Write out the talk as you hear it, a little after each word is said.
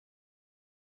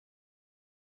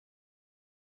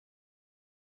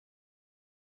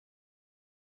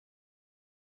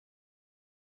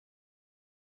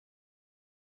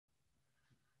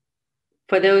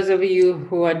For those of you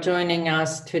who are joining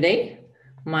us today,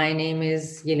 my name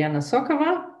is Elena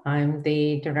Sokova. I'm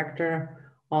the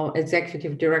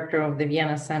Executive Director of the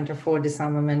Vienna Center for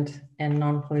Disarmament and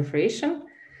Non-Proliferation.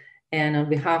 And on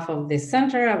behalf of this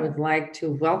center, I would like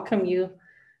to welcome you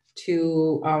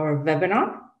to our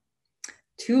webinar.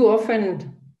 Too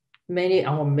often, many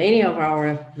of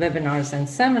our webinars and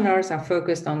seminars are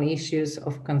focused on issues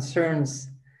of concerns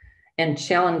and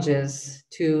challenges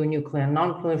to nuclear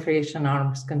non-proliferation,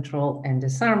 arms control, and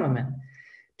disarmament.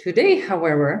 Today,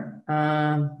 however,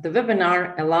 the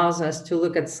webinar allows us to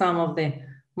look at some of the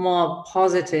more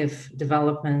positive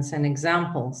developments and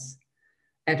examples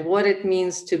at what it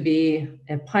means to be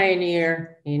a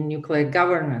pioneer in nuclear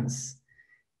governance,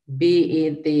 be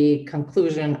it the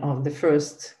conclusion of the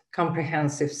first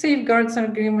comprehensive safeguards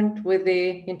agreement with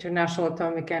the International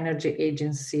Atomic Energy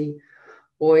Agency,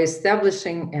 or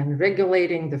establishing and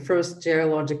regulating the first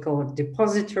geological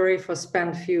depository for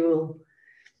spent fuel,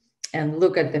 and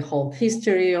look at the whole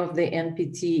history of the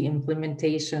NPT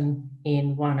implementation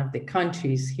in one of the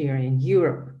countries here in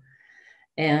Europe.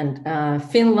 And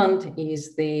Finland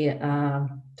is the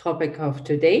topic of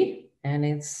today, and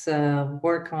it's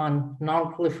work on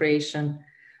non-proliferation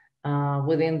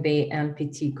within the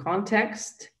NPT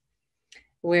context.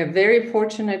 We're very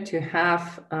fortunate to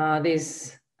have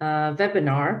this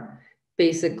webinar.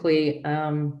 Basically,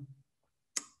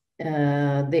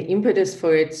 the impetus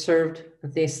for it served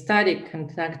the study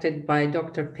conducted by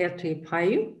Dr. Petri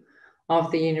Paju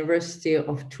of the University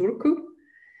of Turku,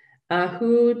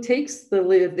 who takes the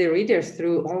readers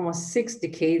through almost 6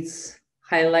 decades,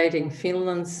 highlighting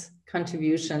Finland's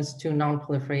contributions to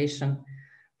non-proliferation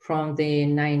from the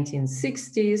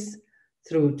 1960s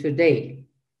through today.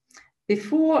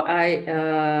 Before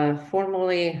I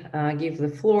formally give the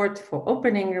floor for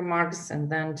opening remarks and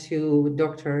then to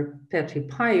Dr. Petri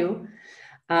Paju,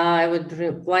 I would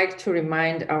like to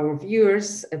remind our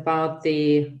viewers about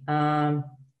the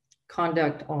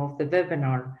conduct of the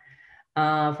webinar.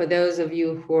 For those of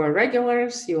you who are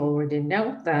regulars, you already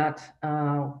know that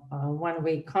when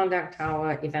we conduct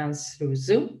our events through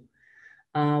Zoom,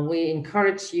 we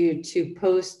encourage you to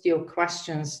post your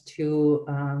questions to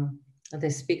the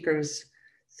speakers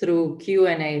through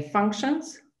Q&A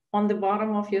functions on the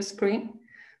bottom of your screen.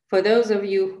 For those of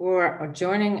you who are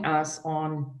joining us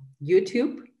on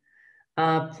YouTube,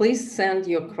 please send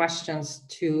your questions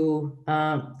to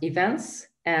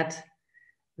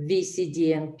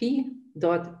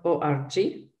events@vcdnp.org,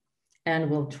 and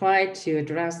we'll try to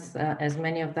address as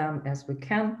many of them as we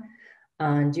can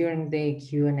during the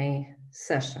Q&A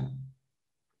session.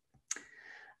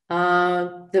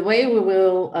 The way we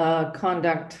will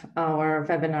conduct our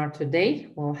webinar today,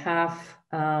 we'll have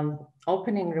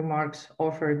opening remarks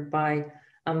offered by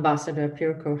Ambassador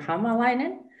Pirkko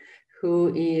Hämäläinen,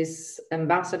 who is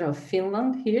Ambassador of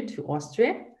Finland here to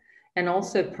Austria, and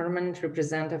also a permanent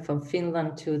representative of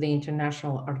Finland to the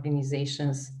international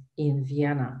organizations in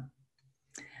Vienna.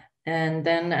 And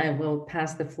then I will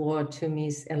pass the floor to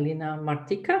Ms. Elina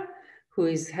Martikka, who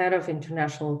is Head of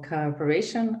International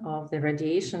Cooperation of the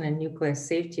Radiation and Nuclear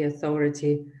Safety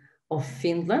Authority of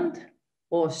Finland,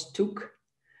 or STUK.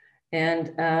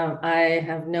 And I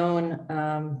have known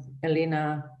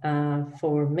Elina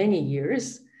for many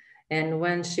years. And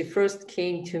when she first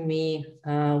came to me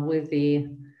with the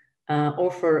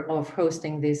offer of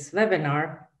hosting this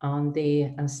webinar on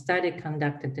the study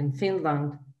conducted in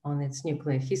Finland on its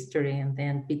nuclear history and the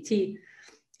NPT,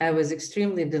 I was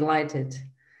extremely delighted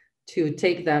to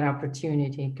take that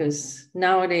opportunity, because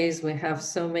nowadays we have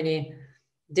so many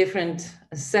different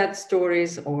sad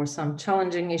stories or some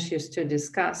challenging issues to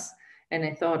discuss. And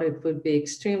I thought it would be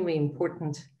extremely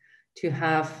important to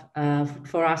have,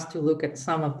 for us to look at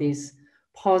some of these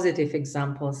positive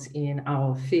examples in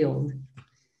our field.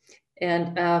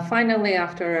 And finally,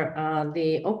 after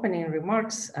the opening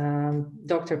remarks,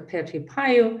 Dr. Petri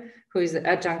Paju, who is the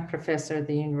adjunct professor at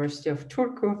the University of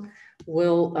Turku,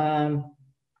 will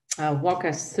walk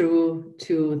us through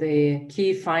to the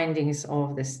key findings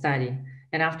of the study.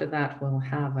 And after that, we'll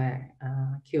have a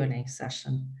Q&A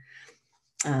session.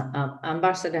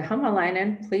 Ambassador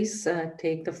Hämäläinen, please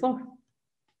take the floor.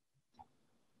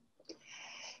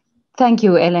 Thank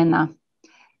you, Elena.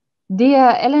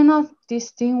 Dear Elena,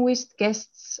 distinguished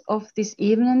guests of this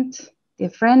event, dear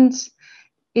friends,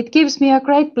 it gives me a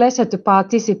great pleasure to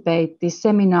participate this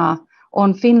seminar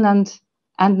on Finland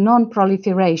and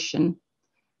non-proliferation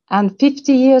and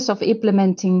 50 years of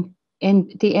implementing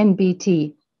the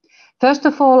NPT. First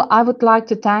of all, I would like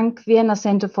to thank Vienna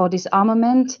Center for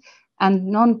Disarmament and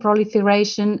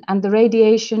Non-Proliferation and the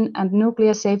Radiation and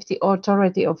Nuclear Safety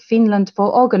Authority of Finland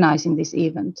for organizing this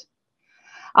event.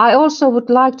 I also would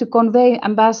like to convey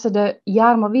Ambassador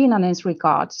Jarmo Viinanen's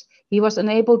regards. He was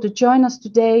unable to join us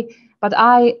today, but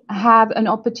I have an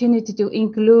opportunity to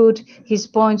include his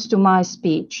points to my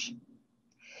speech.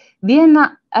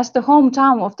 Vienna, as the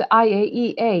hometown of the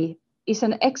IAEA, is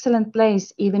an excellent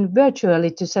place, even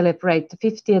virtually, to celebrate the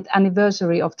 50th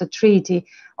anniversary of the Treaty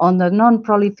on the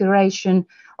Non-Proliferation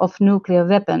of Nuclear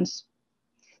Weapons.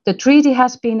 The treaty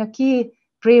has been a key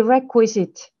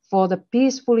prerequisite for the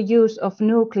peaceful use of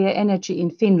nuclear energy in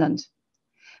Finland,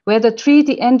 where the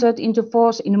treaty entered into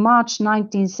force in March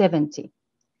 1970.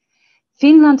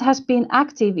 Finland has been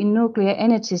active in nuclear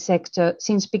energy sector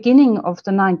since beginning of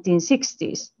the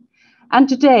 1960s. And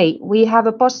today we have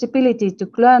a possibility to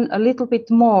learn a little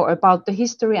bit more about the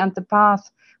history and the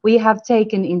path we have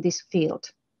taken in this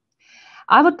field.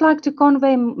 I would like to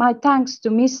convey my thanks to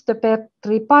Mr.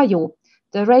 Petri Paju,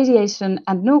 the Radiation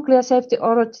and Nuclear Safety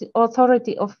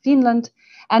Authority of Finland,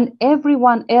 and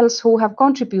everyone else who have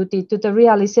contributed to the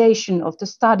realization of the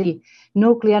study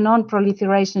Nuclear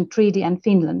Non-Proliferation Treaty and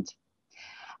Finland.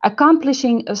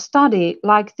 Accomplishing a study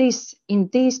like this in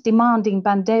these demanding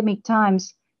pandemic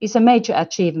times is a major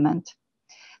achievement.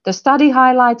 The study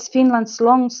highlights Finland's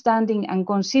long-standing and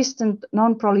consistent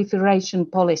non-proliferation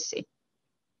policy.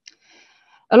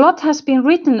 A lot has been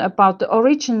written about the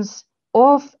origins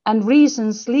of and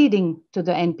reasons leading to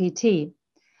the NPT.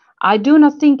 I do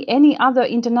not think any other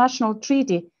international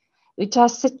treaty which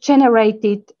has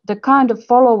generated the kind of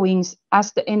followings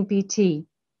as the NPT.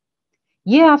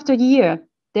 Year after year,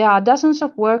 there are dozens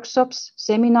of workshops,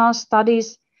 seminars,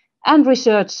 studies, and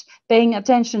research paying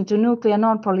attention to nuclear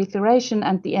non-proliferation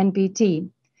and the NPT.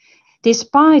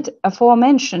 Despite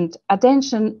aforementioned,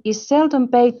 attention is seldom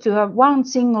paid to one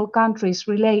single country's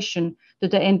relation to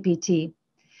the NPT,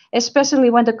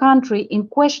 especially when the country in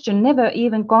question never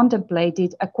even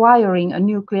contemplated acquiring a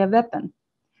nuclear weapon.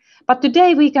 But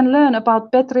today we can learn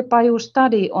about Petri Paju's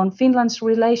study on Finland's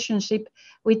relationship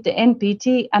with the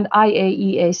NPT and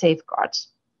IAEA safeguards.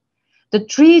 The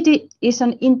treaty is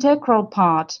an integral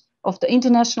part of the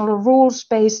international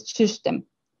rules-based system.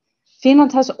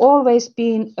 Finland has always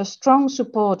been a strong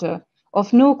supporter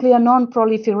of nuclear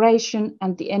non-proliferation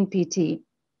and the NPT.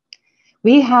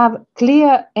 We have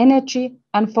clear energy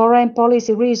and foreign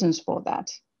policy reasons for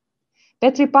that.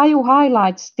 Petri Paju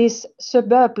highlights this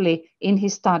superbly in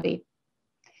his study.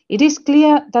 It is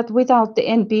clear that without the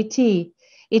NPT,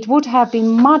 it would have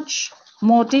been much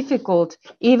more difficult,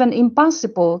 even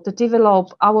impossible, to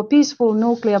develop our peaceful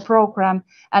nuclear program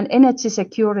and energy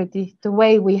security the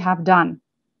way we have done.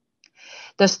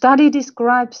 The study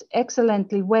describes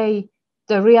excellently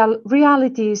the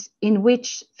realities in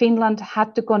which Finland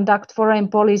had to conduct foreign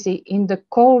policy in the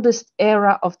coldest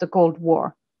era of the Cold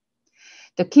War.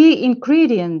 The key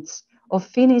ingredients of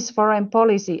Finnish foreign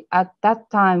policy at that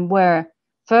time were,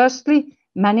 firstly,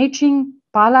 managing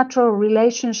bilateral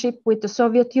relationship with the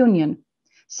Soviet Union.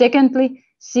 Secondly,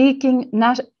 seeking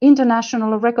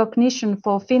international recognition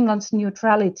for Finland's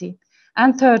neutrality.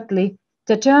 And thirdly,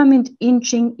 determined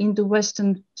inching into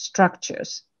Western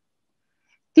structures.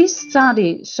 This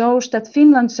study shows that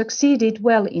Finland succeeded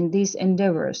well in these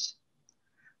endeavors.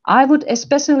 I would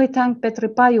especially thank Petri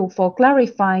Paju for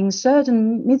clarifying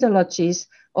certain mythologies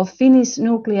of Finnish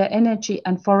nuclear energy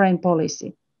and foreign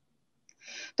policy.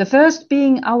 The first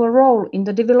being our role in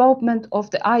the development of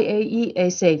the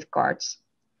IAEA safeguards.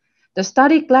 The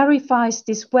study clarifies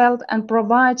this well and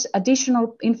provides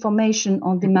additional information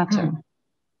on the matter.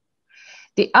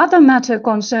 The other matter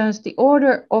concerns the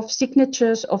order of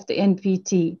signatures of the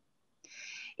NPT.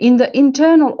 In the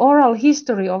internal oral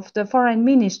history of the Foreign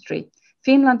Ministry,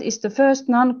 Finland is the first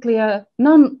non-nuclear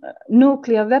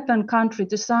weapon country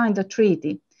to sign the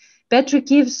treaty. Petri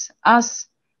gives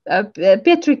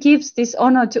this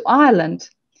honor to Ireland.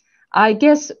 I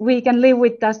guess we can live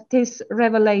with this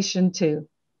revelation too.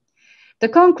 To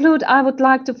conclude, I would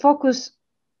like to focus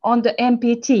on the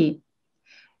NPT.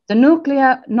 The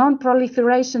Nuclear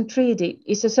Non-Proliferation Treaty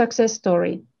is a success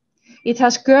story. It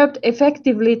has curbed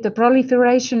effectively the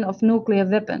proliferation of nuclear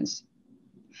weapons.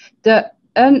 The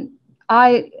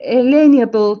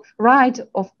unalienable right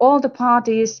of all the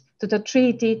parties to the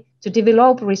treaty to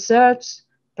develop research,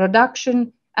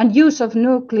 production, and use of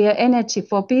nuclear energy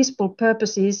for peaceful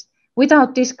purposes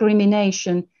without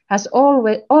discrimination has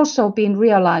also been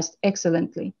realized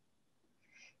excellently.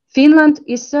 Finland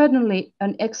is certainly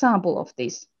an example of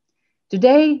this.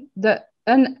 Today, the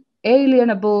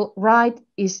unalienable right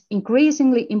is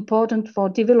increasingly important for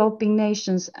developing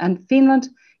nations, and Finland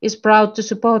is proud to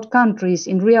support countries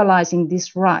in realizing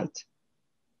this right.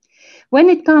 When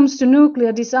it comes to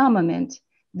nuclear disarmament,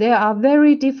 there are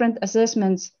very different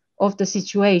assessments of the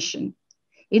situation.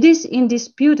 It is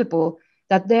indisputable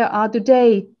that there are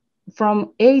today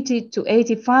from 80 to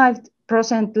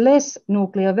 85% less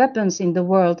nuclear weapons in the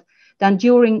world than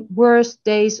during worst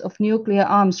days of nuclear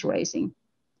arms racing.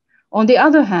 On the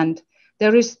other hand,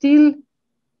 there is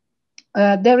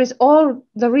all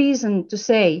the reason to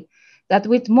say that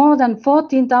with more than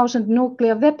 14,000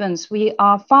 nuclear weapons, we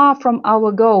are far from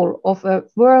our goal of a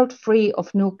world free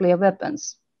of nuclear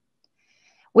weapons.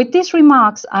 With these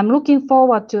remarks, I'm looking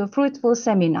forward to a fruitful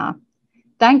seminar.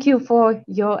 Thank you for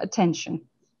your attention.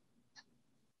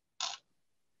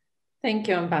 Thank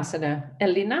you, Ambassador.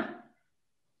 Elina?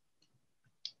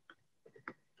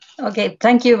 Okay,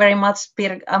 thank you very much,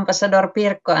 Ambassador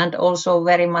Pirkko, and also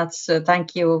very much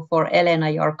thank you for Elena,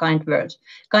 your kind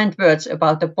words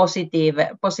about the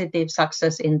positive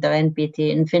success in the NPT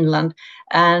in Finland.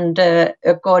 And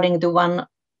according to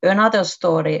another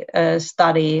study, in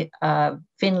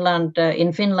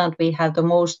Finland we have the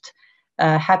most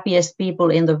happiest people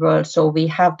in the world, so we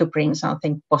have to bring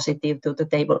something positive to the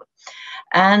table.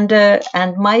 And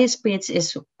my speech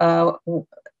is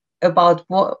about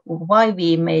why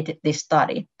we made this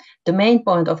study. The main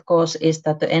point, of course, is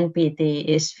that the NPT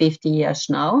is 50 years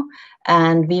now,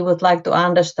 and we would like to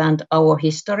understand our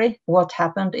history, what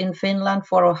happened in Finland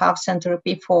for a half century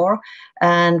before,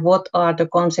 and what are the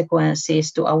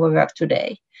consequences to our work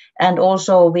today. And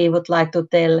also we would like to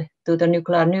tell to the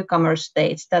nuclear newcomer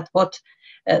states that what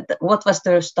was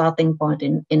the starting point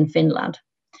in Finland.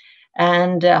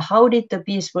 And how did the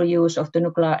peaceful use of the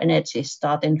nuclear energy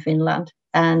start in Finland?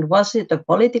 And was it a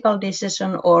political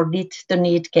decision, or did the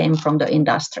need came from the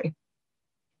industry?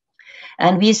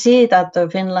 And we see that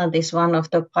Finland is one of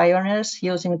the pioneers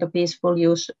using the peaceful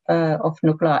use of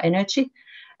nuclear energy.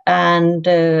 And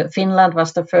Finland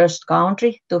was the first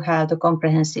country to have the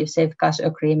comprehensive safeguards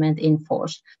agreement in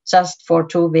force, just for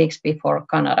 2 weeks before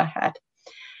Canada had.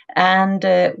 And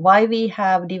why we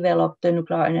have developed the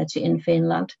nuclear energy in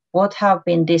Finland, what have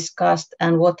been discussed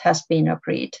and what has been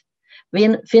agreed.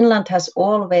 Finland has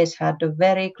always had a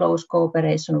very close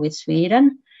cooperation with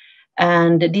Sweden.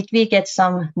 And did we get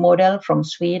some model from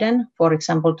Sweden, for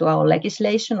example, to our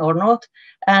legislation or not?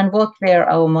 And what were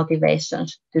our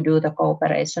motivations to do the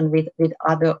cooperation with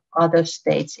other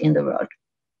states in the world?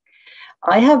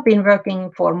 I have been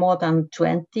working for more than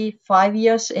 25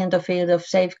 years in the field of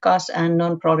safeguards and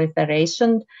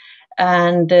non-proliferation.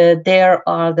 And there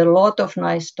are a lot of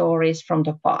nice stories from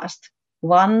the past.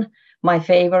 One, my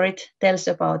favorite, tells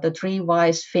about the 3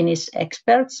 wise Finnish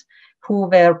experts who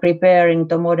were preparing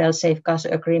the model safeguards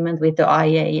agreement with the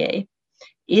IAEA.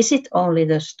 Is it only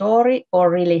the story or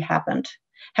really happened?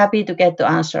 Happy to get the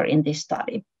answer in this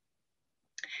study.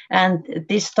 And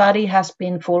this study has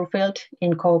been fulfilled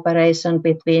in cooperation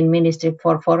between Ministry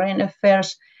for Foreign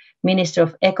Affairs, Ministry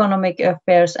of Economic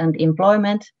Affairs and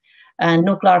Employment, and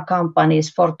nuclear companies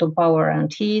Fortum Power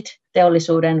and Heat,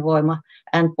 Teollisuuden Voima,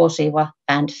 and Posiva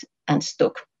and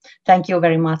STUK. Thank you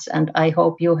very much, and I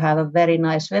hope you have a very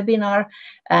nice webinar.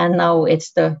 And now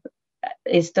it's the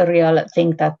real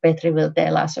thing that Petri will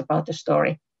tell us about the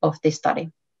story of this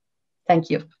study. Thank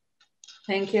you.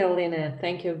 Thank you, Elena.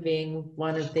 Thank you for being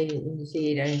one of the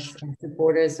initiators and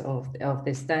supporters of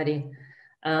this study.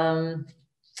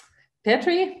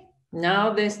 Petri,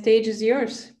 now the stage is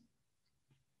yours.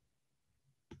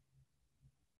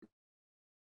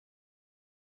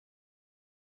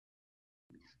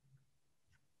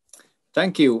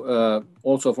 Thank you.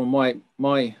 Also from my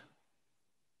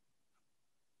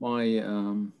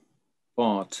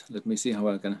part, let me see how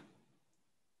I can.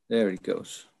 There it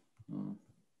goes.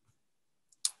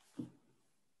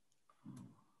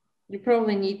 You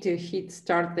probably need to hit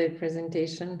start the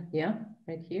presentation. Yeah,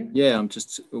 right here. Yeah, I'm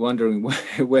just wondering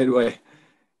where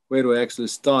do I actually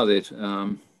start it?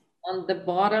 On the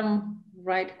bottom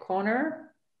right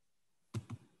corner.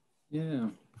 Yeah,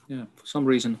 for some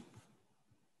reason.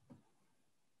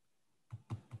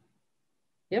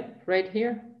 Yep, right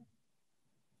here.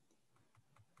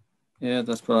 Yeah,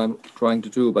 that's what I'm trying to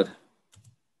do, but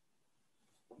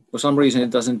for some reason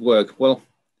it doesn't work. Well,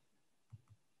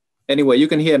 anyway, you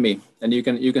can hear me and you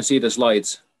can see the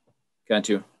slides, can't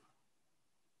you?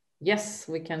 Yes,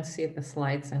 we can see the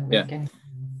slides and yeah. we can.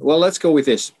 Well, let's go with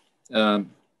this.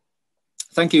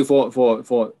 Thank you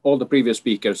for all the previous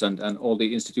speakers and all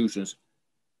the institutions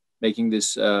making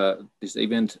this this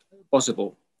event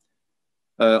possible.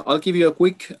 I'll give you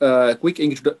a quick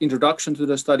introduction to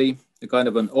the study, a kind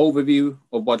of an overview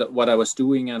of what I was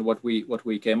doing and what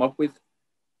we came up with,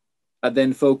 and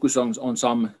then focus on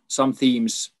some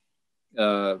themes,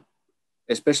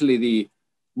 especially the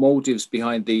motives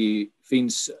behind the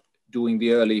Finns doing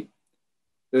the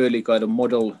early kind of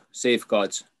model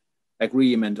safeguards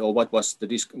agreement, or what was the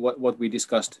what we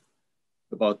discussed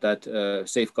about that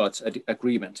safeguards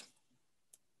agreement.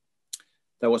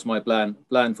 That was my plan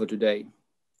for today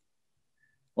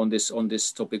on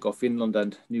this topic of Finland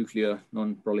and nuclear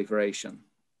non-proliferation.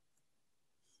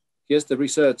 Here's the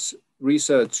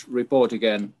research report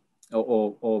again,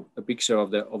 or a picture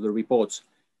of the reports.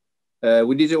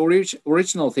 We did the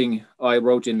original thing I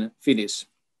wrote in Finnish.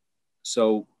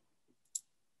 So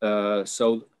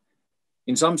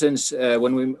in some sense,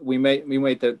 when we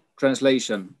made the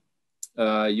translation,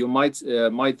 you might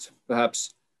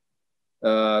perhaps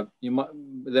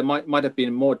there might have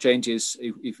been more changes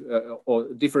or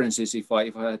differences if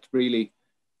I had really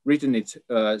written it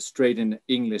straight in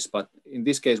English. But in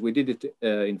this case, we did it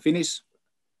in Finnish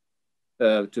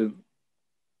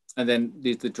and then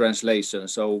did the translation.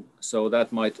 So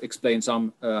that might explain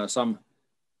some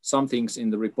things in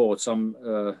the report, some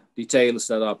details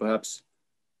that are perhaps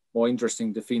more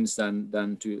interesting to Finns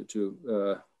than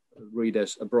to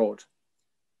readers abroad.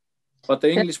 But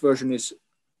the English version is.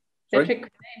 Petri,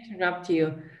 could I interrupt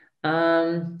you?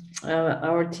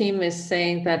 Our team is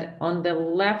saying that on the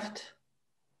left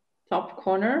top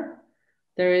corner,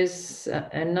 there is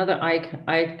another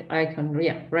icon.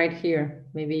 Yeah, right here.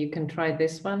 Maybe you can try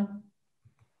this one.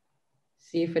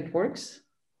 See if it works.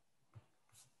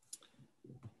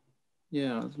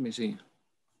 Yeah, let me see.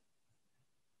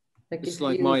 Like it's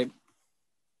like my.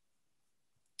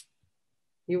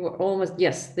 You were almost,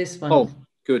 yes, this one. Oh,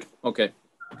 good. Okay.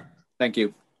 Thank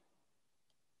you.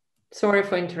 Sorry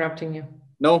for interrupting you.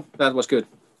 No, that was good.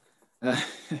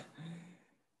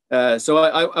 So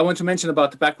I want to mention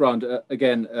about the background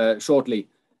again shortly.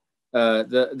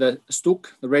 The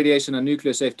STUK, the Radiation and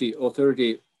Nuclear Safety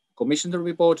Authority, commissioned the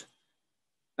report,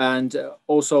 and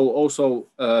also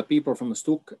people from the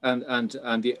STUK and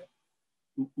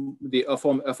the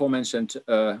aforementioned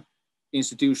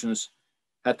institutions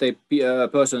had their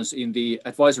persons in the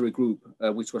advisory group,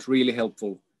 which was really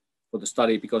helpful for the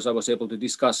study, because I was able to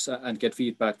discuss and get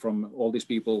feedback from all these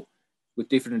people with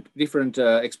different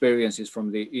experiences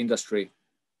from the industry,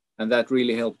 and that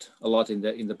really helped a lot in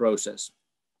the process.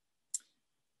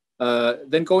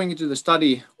 Then going into the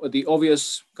study, the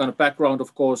obvious kind of background,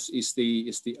 of course, is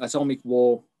the atomic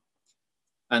war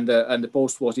and the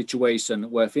post-war situation,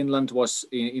 where Finland was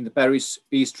in the Paris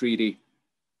Peace Treaty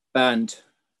banned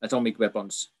atomic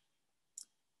weapons,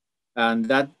 and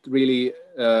that really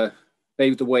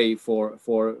paved the way for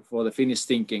the Finnish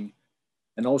thinking.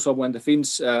 And also when the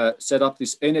Finns set up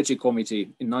this energy committee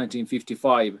in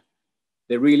 1955,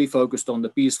 they really focused on the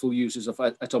peaceful uses of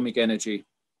atomic energy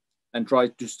and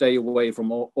tried to stay away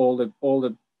from all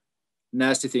the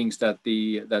nasty things that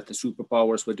the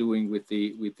superpowers were doing with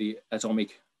the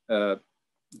atomic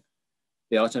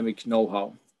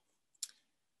know-how.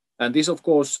 And this, of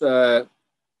course,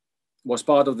 was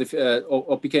part of the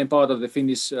or became part of the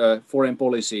Finnish foreign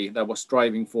policy that was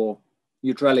striving for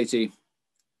neutrality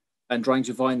and trying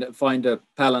to find a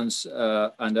balance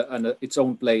and its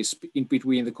own place in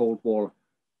between the Cold War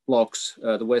blocs,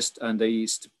 the West and the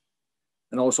East,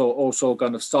 and also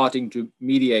kind of starting to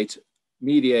mediate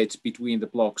between the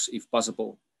blocs if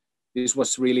possible. This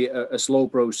was really a slow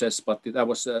process, but that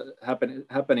was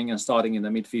happening and starting in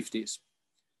the mid-50s.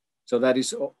 So that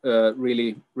is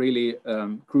really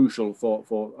crucial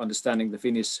for understanding the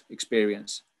Finnish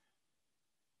experience.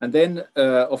 And then,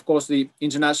 of course, the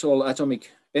International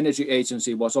Atomic Energy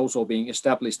Agency was also being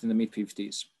established in the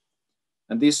mid-50s.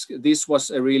 And this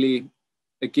was really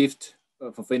a gift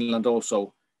for Finland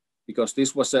also, because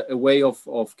this was a way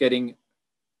of getting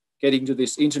to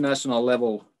this international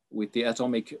level with the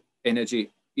atomic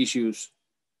energy issues.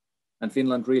 And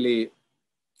Finland really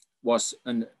was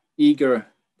an eager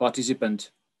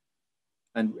participant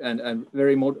and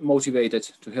very motivated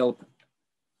to help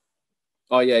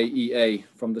IAEA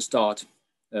from the start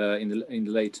in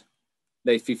the late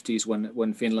 50s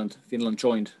when Finland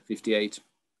joined 58.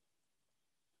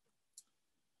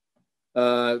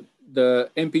 The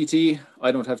NPT,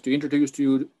 I don't have to introduce to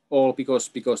you all because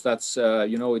that's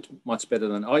you know it much better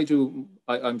than I do.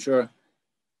 I'm sure.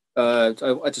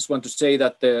 I just want to say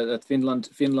that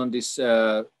Finland is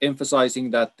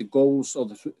emphasizing that the goals of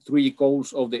the three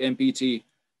goals of the NPT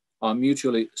are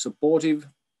mutually supportive.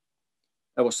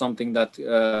 That was something that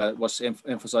was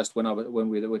emphasized when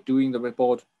we were doing the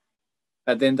report.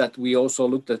 And then that we also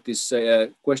looked at this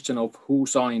question of who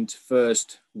signed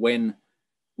first, when,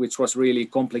 which was really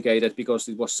complicated because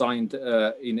it was signed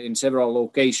in several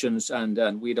locations,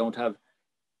 and we don't have,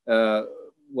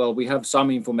 well, we have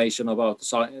some information about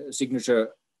the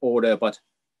signature order, but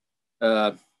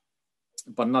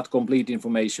not complete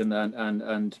information,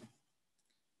 and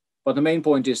But the main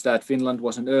point is that Finland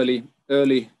was an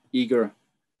early eager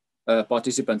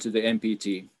participant to the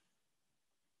NPT.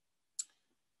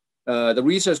 The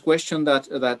research question that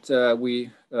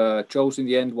we chose in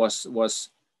the end was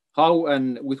how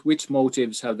and with which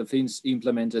motives have the Finns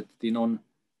implemented the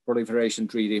Non-Proliferation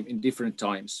Treaty in different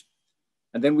times.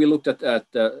 And then we looked at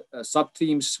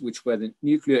sub-themes, which were the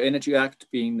Nuclear Energy Act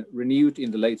being renewed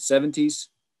in the late 70s,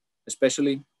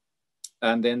 especially,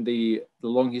 and then the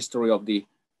long history of the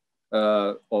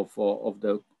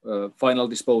final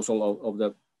disposal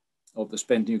of the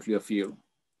spent nuclear fuel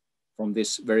from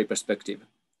this very perspective,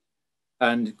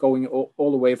 and going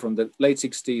all the way from the late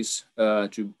 60s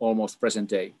to almost present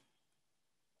day.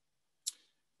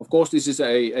 Of course, this is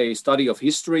a study of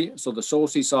history, so the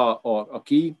sources are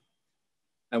key,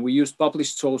 and we used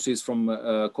published sources from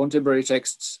contemporary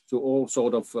texts to all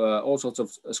sorts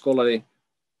of scholarly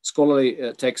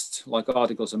texts like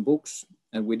articles and books,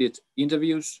 and we did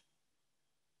interviews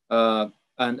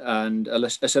and a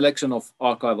selection of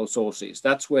archival sources.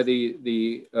 That's where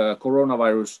the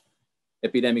coronavirus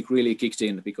epidemic really kicked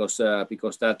in, because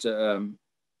that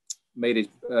made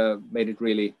it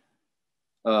really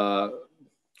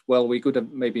well. We could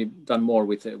have maybe done more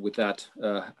with that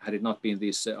had it not been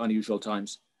these unusual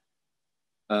times.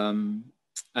 And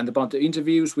about the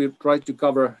interviews, we tried to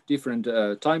cover different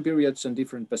time periods and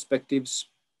different perspectives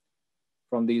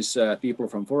from these people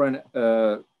from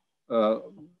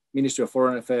Ministry of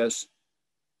Foreign Affairs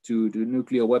to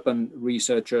nuclear weapon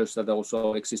researchers that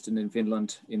also existed in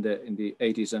Finland in the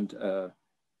 80s and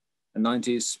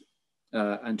 90s,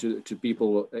 and to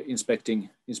people inspecting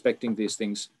these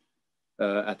things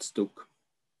at STUK,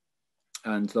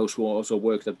 and those who also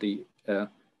worked at the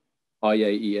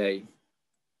IAEA.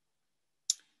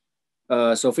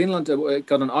 So Finland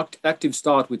got an active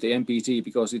start with the NPT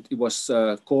because it was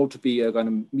called to be a kind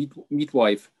of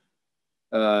midwife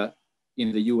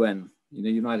in the UN, in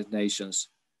the United Nations.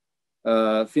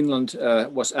 Finland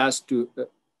was asked to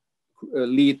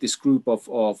lead this group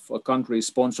of countries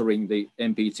sponsoring the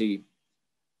NPT,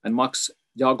 and Max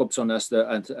Jakobson, as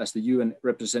the UN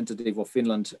representative of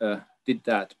Finland, did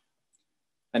that.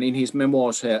 And in his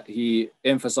memoirs, he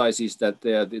emphasizes that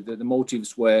the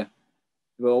motives were,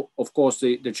 well, of course,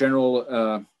 the general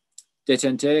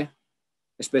détente,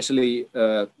 especially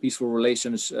peaceful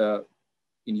relations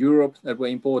in Europe that were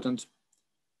important,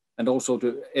 and also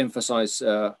to emphasize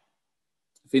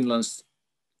Finland's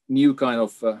new kind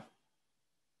of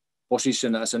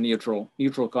position as a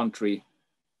neutral country,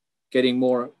 getting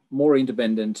more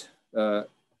independent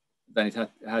than it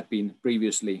had been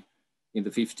previously in the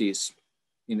 50s,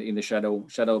 in the shadow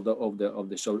of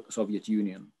the Soviet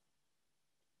Union.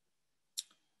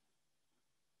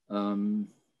 And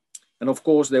of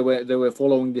course, they were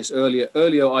following this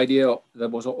earlier idea that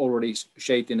was already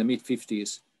shaped in the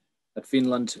mid-50s, that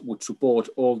Finland would support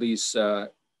all these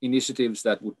initiatives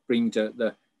that would bring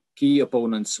the key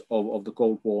opponents of the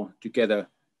Cold War together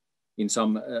in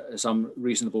some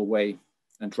reasonable way,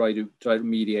 and try to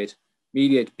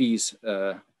mediate peace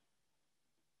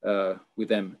with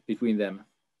them, between them.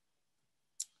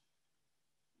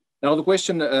 Now, the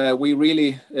question we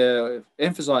really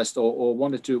emphasized or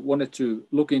wanted to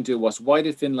look into was, why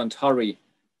did Finland hurry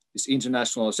this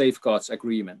international safeguards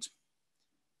agreement?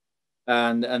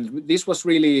 And this was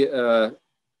really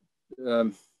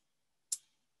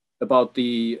about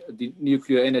the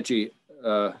nuclear energy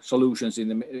solutions in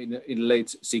the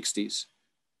late 60s.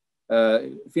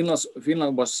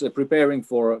 Finland was preparing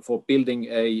for building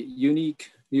a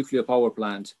unique nuclear power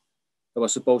plant that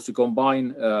was supposed to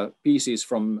combine pieces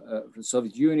from the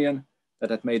Soviet Union that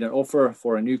had made an offer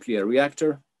for a nuclear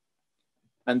reactor,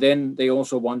 and then they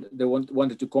also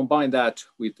wanted to combine that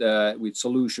with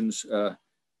solutions,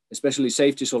 especially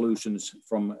safety solutions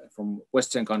from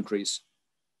Western countries,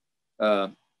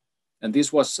 and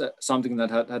this was something that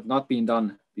had not been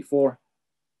done before,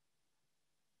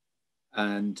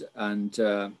 and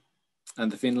the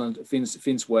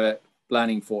Finns were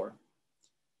planning for.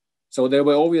 So there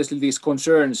were obviously these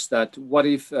concerns that what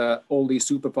if all these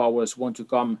superpowers want to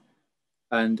come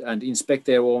and inspect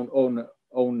their own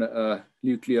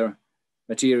nuclear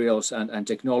materials and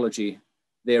technology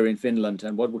there in Finland,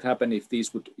 and what would happen if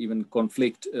these would even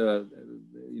conflict,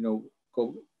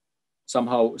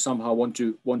 somehow want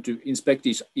to inspect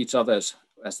each other's,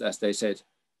 as they said,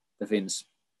 the Finns.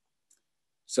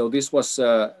 So this was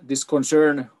this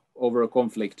concern over a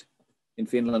conflict in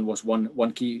Finland was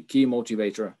one key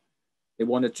motivator. They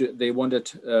wanted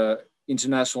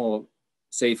international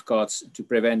safeguards to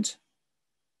prevent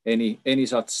any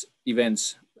such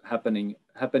events happening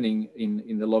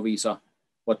in the Loviisa,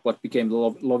 what became the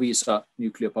Loviisa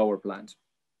nuclear power plant.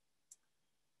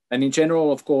 And in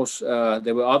general, of course,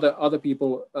 there were other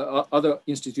people, other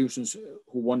institutions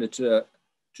who wanted to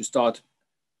start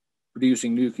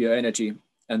producing nuclear energy,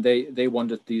 and they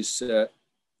wanted these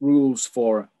rules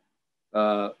for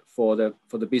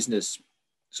the business,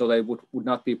 so they would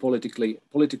not be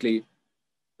politically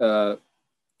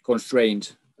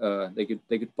constrained. They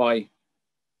could buy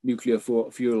nuclear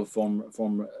fuel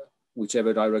from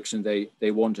whichever direction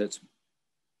they wanted.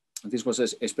 And this was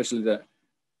especially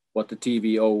what the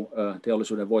TVO,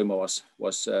 teollisuuden voima,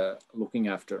 was looking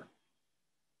after.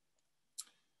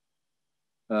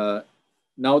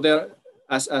 Now there,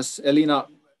 as Elina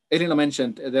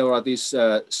mentioned, there are these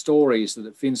stories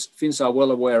that Finns are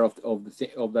well aware of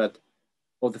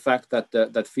the fact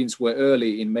that Finns were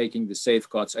early in making the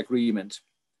safeguards agreement.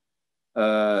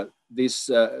 I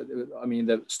mean,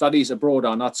 the studies abroad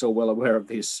are not so well aware of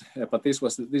this, but this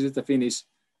is the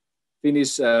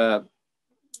Finnish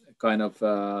kind of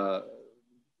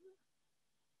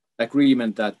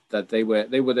agreement that they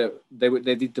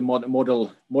did the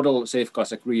model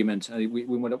safeguards agreement, and we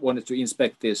wanted to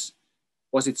inspect this.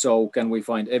 Was it so? Can we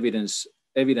find evidence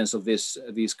of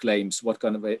these claims? What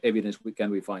kind of evidence can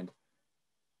we find?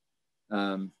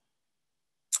 And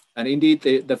indeed,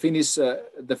 the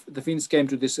Finns came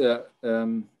to this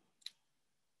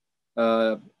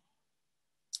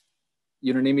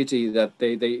unanimity that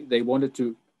they wanted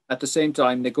to, at the same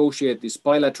time, negotiate these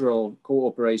bilateral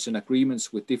cooperation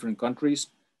agreements with different countries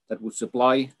that would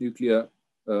supply nuclear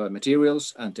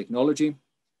materials and technology.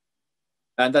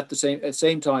 And at the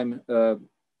same time,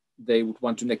 they would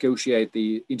want to negotiate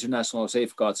the international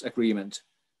safeguards agreement,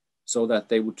 so that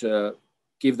they would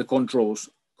give the controls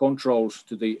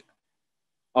to the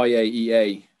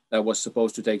IAEA that was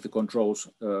supposed to take the controls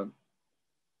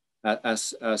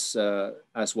as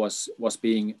was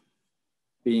being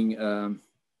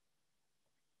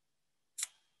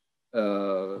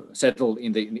settled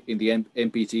in the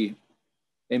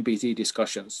NPT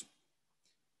discussions.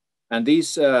 And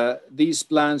these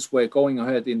plans were going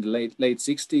ahead in the late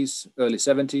 60s, early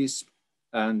 70s,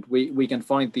 and we can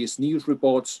find these news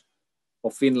reports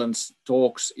of Finland's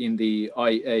talks in the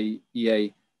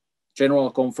IAEA general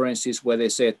conferences, where they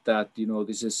said that, you know,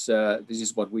 this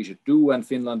is what we should do, and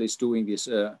Finland is doing this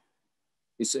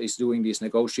is doing these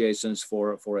negotiations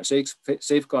for a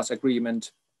safeguards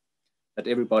agreement, that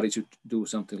everybody should do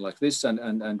something like this,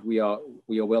 and we are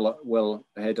well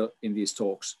ahead in these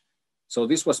talks. So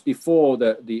this was before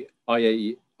the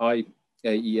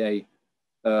IAEA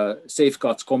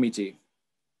safeguards committee.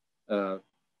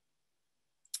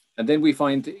 And then we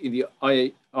find in the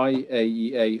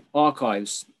IAEA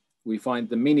archives, we find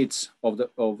the minutes of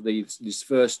this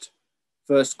first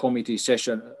committee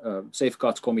session,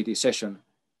 safeguards committee session,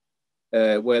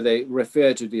 where they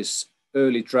refer to this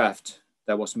early draft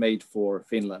that was made for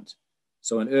Finland.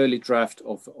 So an early draft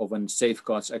of a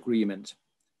safeguards agreement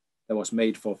that was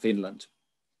made for Finland.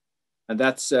 And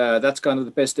that's kind of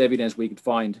the best evidence we could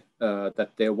find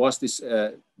that there was this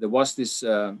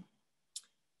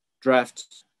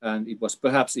draft, and it was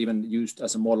perhaps even used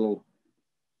as a model.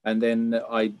 And then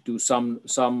I do some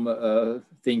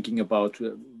thinking about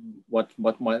what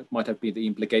might have been the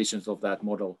implications of that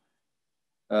model.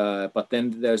 But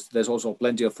then there's also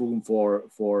plenty of room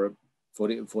to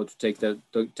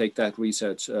take that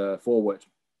research forward.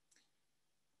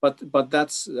 But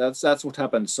that's what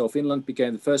happened. So Finland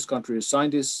became the first country to sign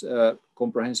this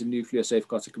comprehensive nuclear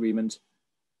safeguards agreement,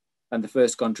 and the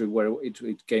first country where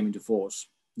it came into force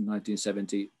in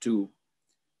 1972.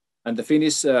 And the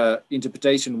Finnish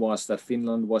interpretation was that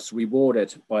Finland was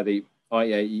rewarded by the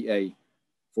IAEA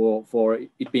for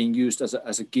it being used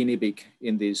as a guinea pig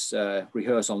in these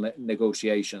rehearsal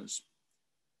negotiations.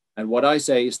 And what I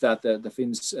say is that the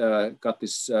Finns got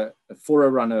this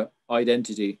forerunner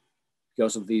identity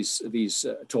because of these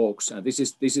talks, and this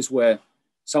is where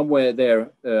somewhere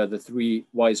there the three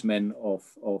wise men of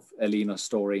Elina's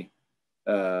story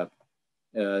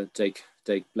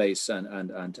take place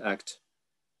and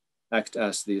act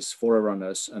as these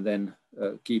forerunners, and then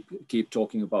keep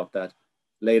talking about that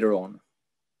later on.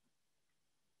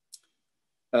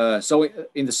 So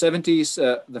in the 70s,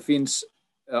 the Finns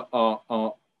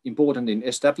are important in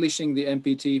establishing the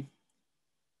NPT.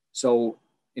 So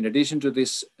in addition to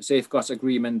this safeguards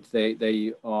agreement,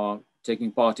 they are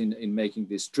taking part in making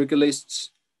these trigger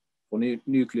lists for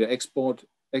nuclear export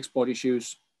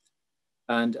issues,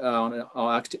 and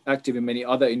are active in many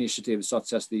other initiatives,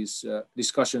 such as these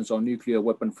discussions on nuclear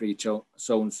weapon-free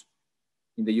zones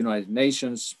in the United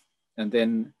Nations, and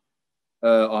then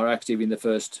are active in the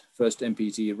first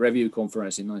NPT review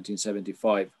conference in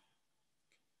 1975.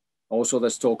 Also,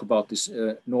 let's talk about this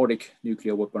Nordic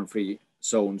nuclear weapon-free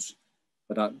zones.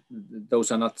 but those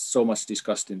are not so much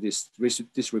discussed in this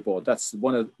report. That's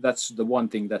the one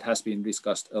thing that has been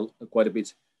discussed quite a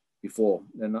bit before,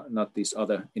 and not these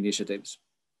other initiatives.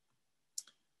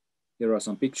 Here are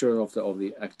some pictures of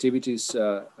the activities,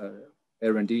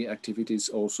 R&D activities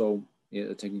also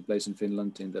taking place in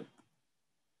Finland.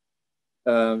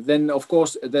 Then, of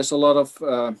course, there's a lot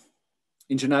of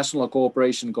international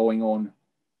cooperation going on,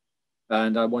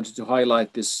 and I wanted to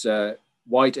highlight this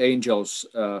White Angels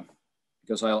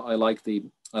because I like the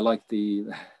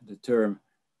term.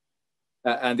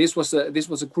 And this was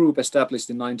a group established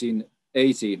in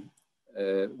 1980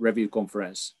 review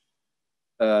conference.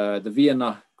 The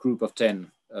Vienna Group of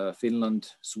 10: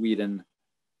 Finland, Sweden,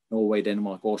 Norway,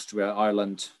 Denmark, Austria,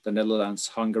 Ireland, the Netherlands,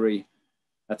 Hungary,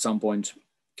 at some point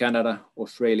Canada,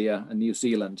 Australia, and New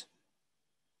Zealand.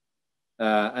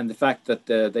 And the fact that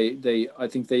I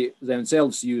think they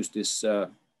themselves use this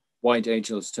White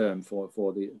Angels term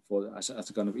as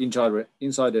a kind of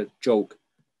insider joke,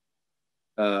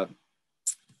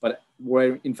 but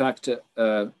we're in fact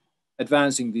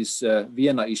advancing these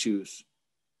Vienna issues.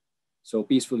 So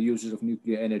peaceful uses of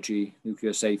nuclear energy,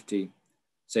 nuclear safety,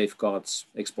 safeguards,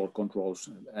 export controls,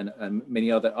 and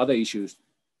many other issues,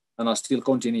 and are still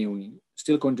continuing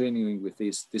with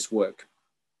this work.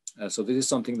 So this is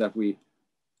something that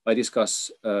I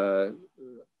discuss to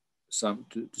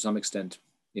some extent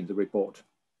in the report.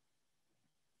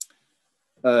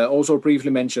 Also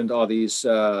briefly mentioned are these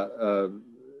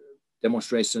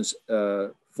demonstrations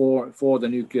for the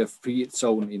nuclear free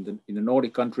zone in the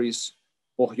Nordic countries.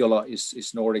 Pohjola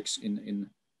is Nordics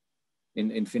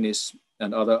in Finnish,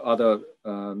 and other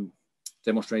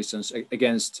demonstrations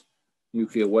against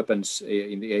nuclear weapons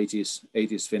in the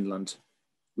 80s Finland,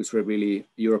 which were really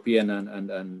European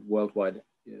and worldwide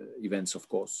events, of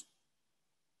course.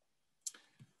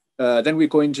 Then we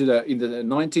go into the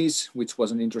 90s, which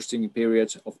was an interesting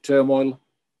period of turmoil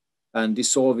and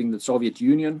dissolving the Soviet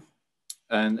Union,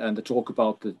 and the talk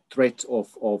about the threat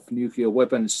of nuclear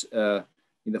weapons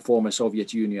in the former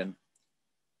Soviet Union,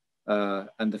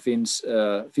 and the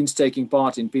Finns taking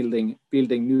part in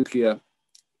building nuclear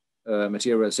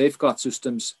material safeguard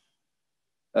systems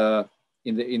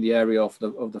in the area of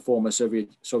the former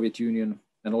Soviet Union,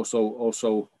 and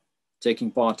also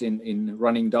taking part in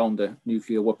running down the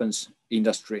nuclear weapons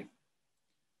industry.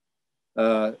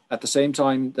 At the same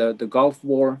time, the Gulf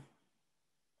War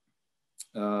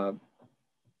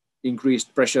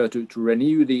increased pressure to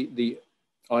renew the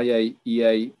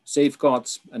IAEA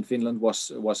safeguards, and Finland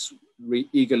was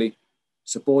eagerly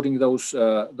supporting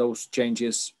those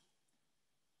changes,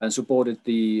 and supported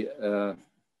the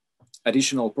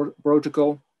additional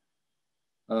protocol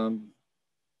in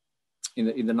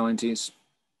the 90s.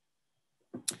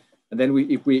 And then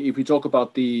if we talk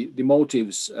about the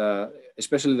motives,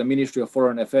 especially the Ministry of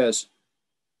Foreign Affairs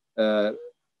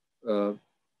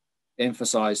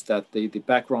emphasized that the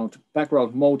background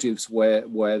motives were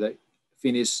the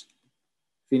Finnish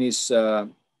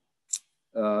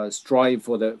strive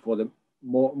for the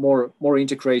more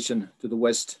integration to the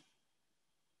West,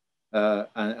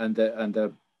 and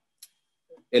the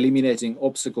eliminating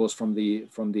obstacles from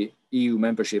the EU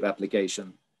membership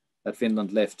application that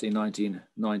Finland left in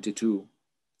 1992,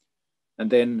 and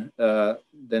then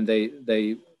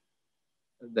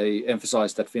they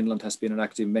emphasized that Finland has been an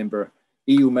active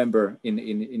EU member in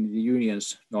the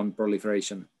Union's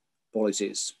non-proliferation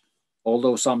policies.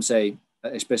 Although some say,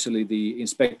 especially the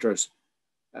inspectors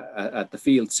at the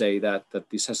field, say that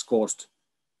this has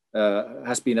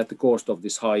been at the cost of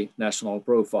this high national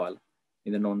profile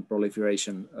in the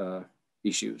non-proliferation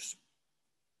issues.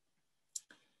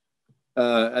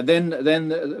 And then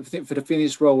for the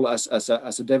Finnish role as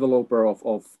a developer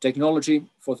of technology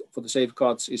for the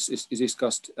safeguards is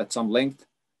discussed at some length,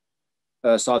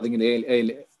 starting in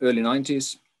the early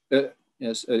 90s,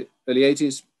 early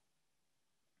 80s.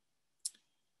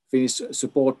 Finnish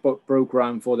support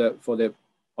program for the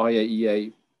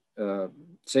IAEA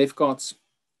safeguards,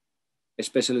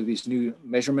 especially these new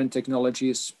measurement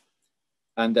technologies,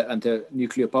 and the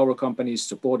nuclear power companies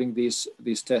supporting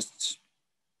these tests.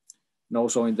 And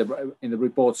also in the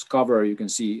report's cover, you can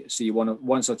see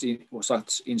one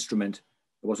such instrument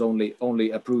that was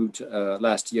only approved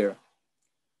last year.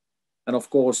 And of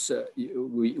course,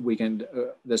 we can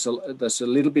there's a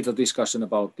little bit of discussion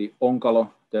about the Onkalo,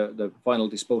 the final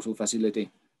disposal facility,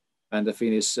 and the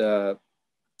Finnish and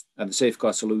the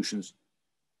safeguard solutions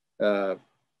for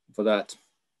that.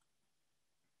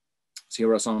 So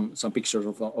here are some pictures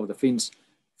of the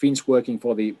Finns working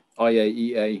for the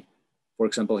IAEA. For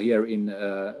example, here in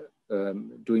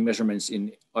doing measurements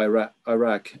in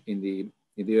Iraq in the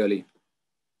early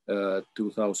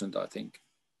 2000, I think.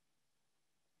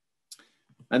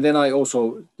 And then I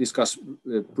also discuss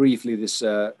briefly this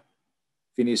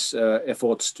Finnish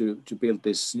efforts to build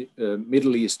this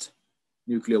Middle East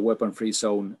nuclear weapon-free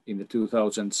zone in the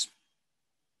 2000s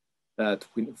that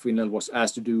Finland was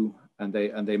asked to do, and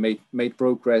they made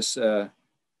progress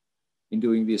in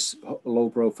doing these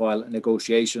low-profile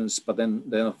negotiations. But then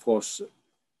of course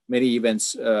many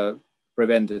events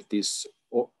prevented this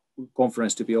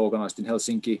conference to be organized in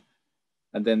Helsinki,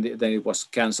 and then it was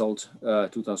cancelled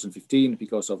 2015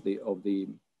 because of the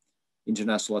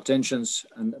international attentions.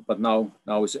 But now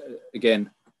is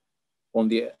again on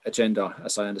the agenda,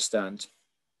 as I understand.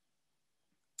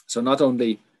 So not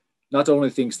only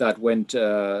things that went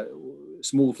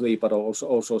smoothly, but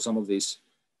also some of these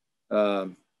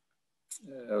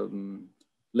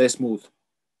less smooth,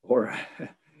 or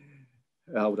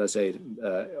how would I say it,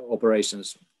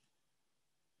 operations.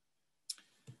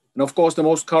 And of course, the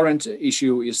most current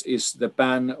issue is the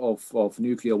ban of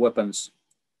nuclear weapons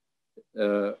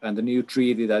and the new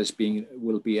treaty that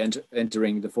will be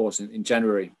entering the force in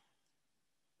January.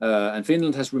 And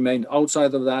Finland has remained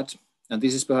outside of that, and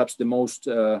this is perhaps the most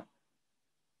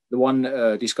the one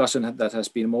discussion that has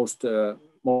been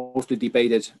mostly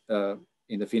debated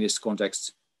in the Finnish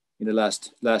context in the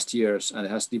last years, and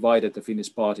it has divided the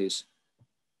Finnish parties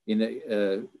in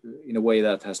a way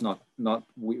that has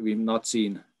we've not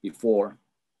seen before.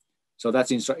 So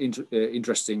that's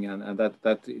interesting, and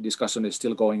that discussion is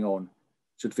still going on.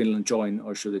 Should Finland join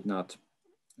or should it not?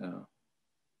 And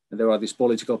there are these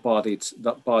political parties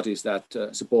that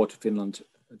support Finland,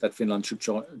 that Finland should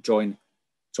join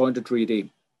the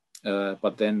treaty,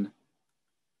 but then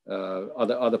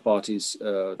other parties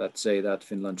that say that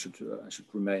Finland should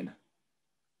remain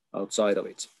outside of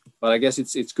it. But I guess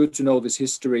it's good to know this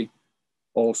history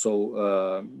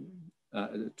also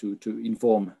to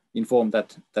inform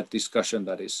that discussion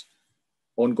that is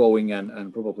ongoing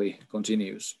and probably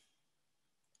continues.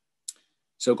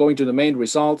 So going to the main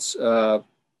results,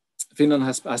 Finland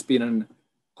has been a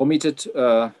committed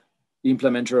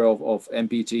implementer of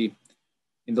NPT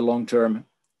in the long term,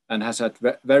 and has had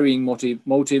varying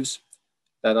motives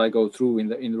that I go through in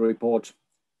the report,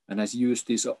 and has used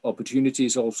these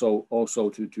opportunities also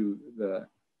to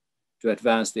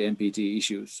advance the NPT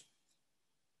issues.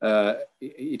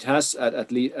 It has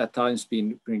at times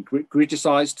been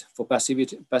criticized for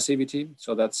passivity,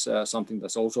 so that's something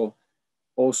that's also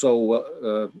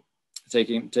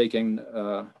taken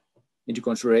into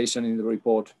consideration in the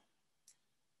report.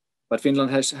 But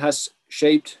Finland has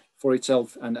shaped for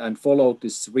itself and followed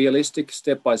this realistic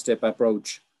step-by-step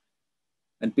approach,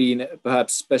 and been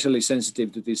perhaps especially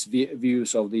sensitive to these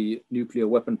views of the nuclear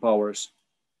weapon powers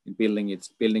in building its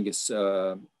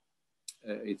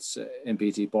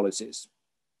NPT policies.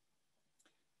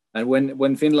 And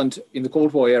when Finland in the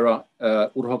Cold War era,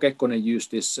 Urho Kekkonen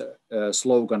used this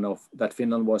slogan of that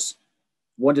Finland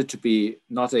wanted to be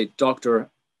not a doctor,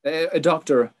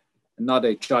 not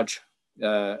a judge.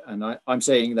 And I'm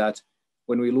saying that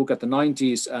when we look at the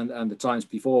 90s and the times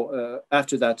before,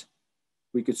 after that,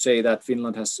 we could say that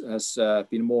Finland has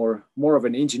been more of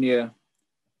an engineer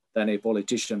than a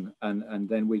politician, and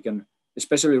then we can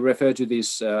especially refer to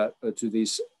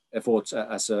these efforts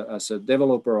as a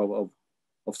developer of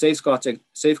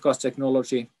safeguard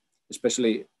technology,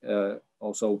 especially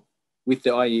also with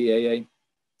the IAEA,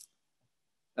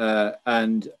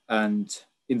 and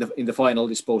in the final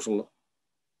disposal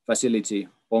facility,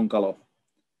 Onkalo,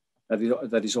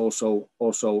 that is also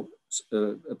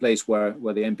a place where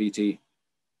the NPT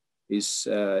is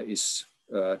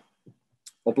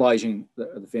obliging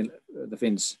the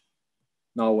Finns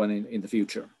now and in the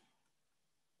future.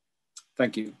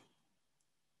 Thank you.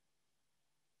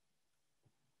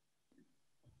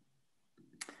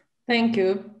 Thank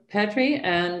you, Petri,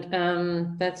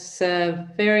 and that's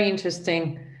very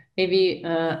interesting. Maybe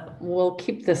we'll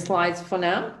keep the slides for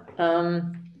now,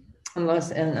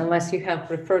 unless you have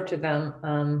referred to them.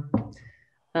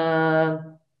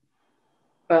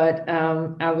 But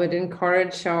I would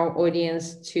encourage our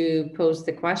audience to post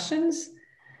the questions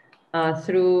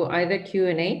through either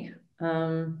Q&A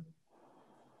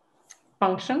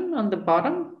function on the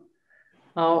bottom,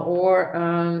 or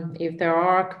if there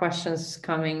are questions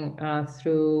coming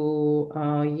through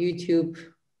YouTube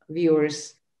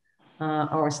viewers,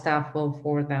 our staff will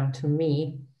forward them to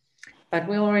me. But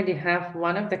we already have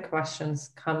one of the questions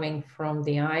coming from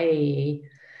the IAEA,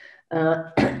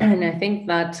 and I think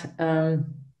that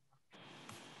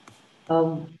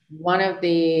one of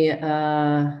the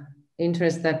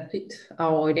interests that piqued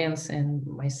our audience and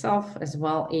myself as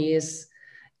well is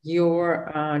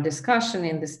your discussion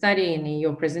in the study and in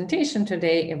your presentation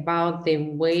today about the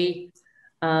way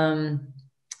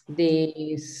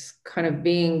this kind of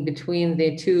being between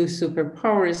the two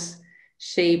superpowers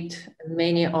shaped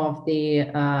many of the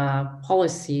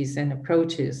policies and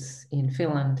approaches in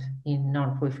Finland in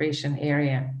non-proliferation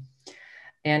area.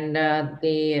 And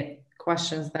the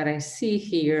questions that I see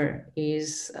here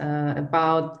is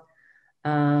about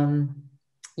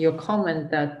your comment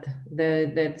that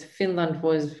that Finland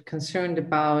was concerned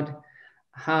about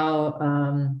how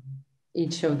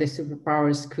each of the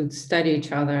superpowers could study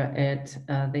each other at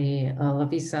the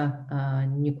Loviisa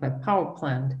nuclear power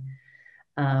plant.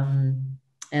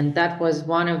 And that was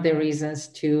one of the reasons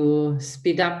to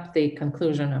speed up the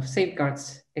conclusion of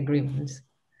safeguards agreements.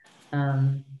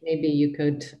 Maybe you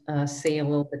could say a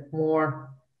little bit more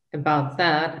about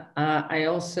that. I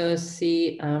also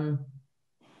see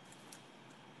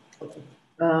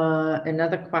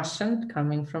another question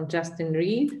coming from Justin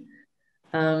Reed,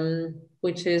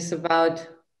 which is about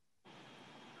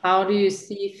how do you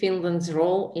see Finland's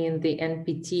role in the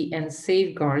NPT and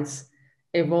safeguards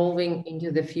evolving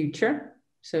into the future?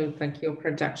 So like your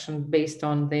projection based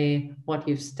on what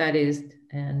you've studied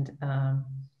and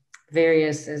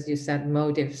various, as you said,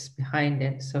 motives behind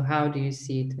it. So how do you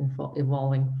see it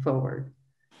evolving forward?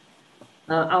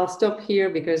 I'll stop here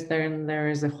because then there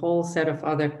is a whole set of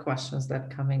other questions that are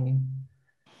coming in.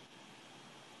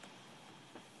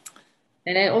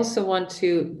 And I also want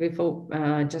to, before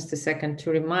just a second, to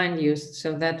remind you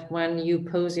so that when you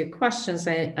pose your questions,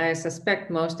 I suspect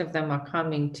most of them are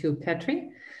coming to Petri.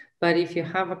 But if you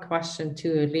have a question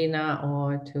to Elina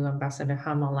or to Ambassador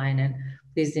Hämäläinen,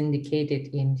 please indicate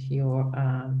it in your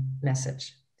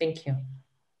message. Thank you.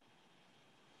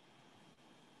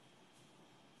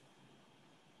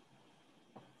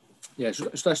 Yeah,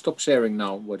 should I stop sharing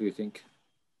now? What do you think?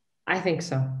 I think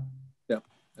so. Yeah,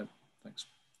 thanks.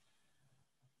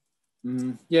 I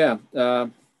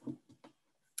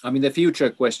mean, the future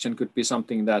question could be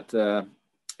something that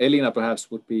Elina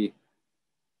perhaps would be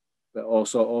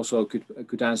also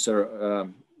could answer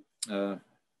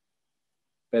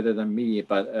better than me,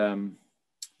 but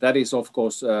that is of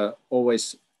course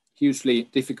always hugely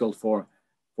difficult for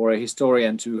a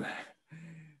historian to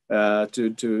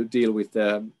deal with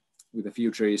the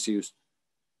future issues,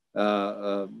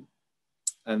 and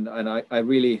I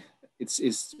really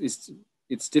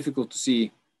it's difficult to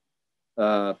see.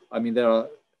 I mean, there are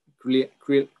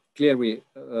clearly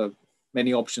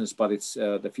many options, but it's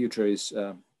the future is.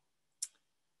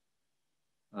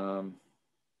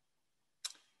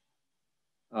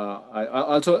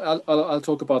 I'll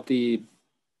talk about the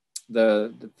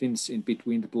Finns in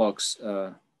between the blocks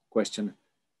question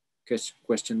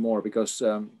more, because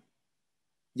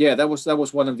yeah, that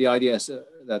was one of the ideas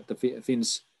that the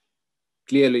Finns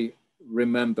clearly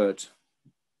remembered,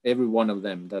 every one of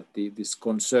them, that this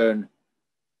concern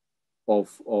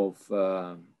of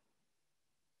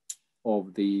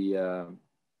the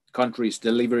countries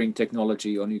delivering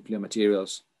technology or nuclear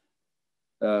materials,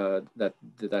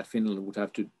 that Finland would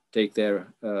have to take their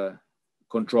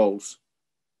controls,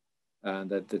 and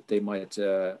that they might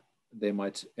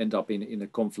end up in a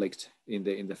conflict in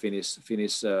the Finnish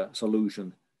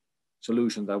solution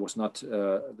that was not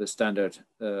the standard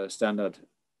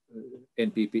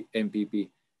NPP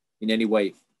in any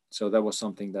way. So that was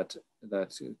something that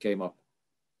came up.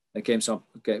 Comes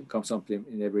up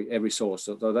in every source.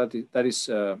 So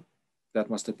that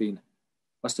must have been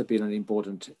an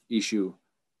important issue,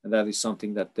 and that is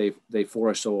something that they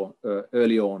foresaw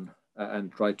early on,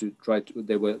 and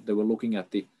they were looking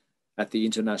at the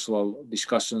international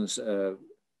discussions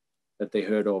that they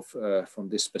heard of from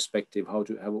this perspective, how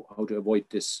to avoid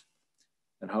this,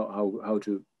 and how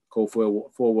to go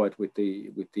forward with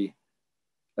the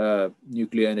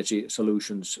nuclear energy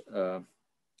solutions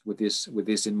with this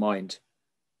in mind.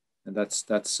 And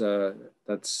that's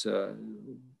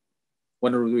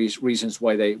one of the reasons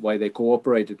why they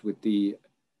cooperated with the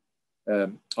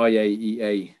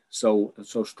IAEA so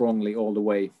strongly all the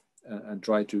way, and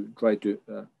try to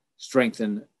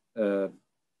strengthen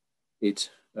it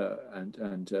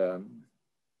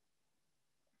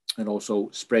and also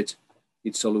spread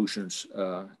its solutions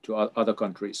to other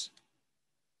countries.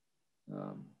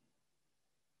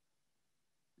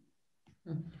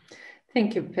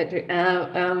 Thank you, Petri.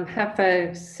 Have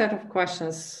a set of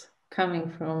questions coming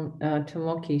from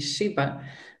Tomoki Shiba,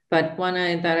 but one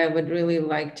that I would really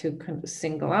like to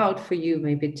single out for you,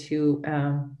 maybe to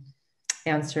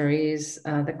answer, is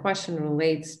the question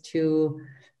relates to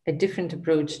a different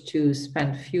approach to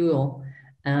spent fuel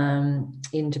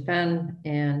in Japan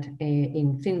and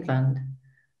in Finland.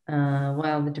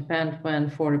 While the Japan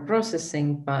went for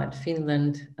processing, but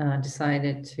Finland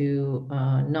decided to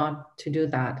not to do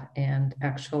that, and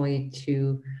actually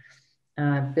to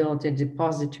build a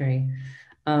depository.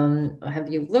 Have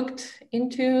you looked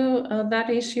into that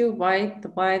issue? Why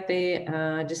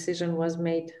the decision was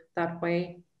made that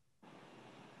way?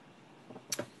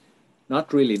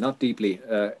 Not really, not deeply.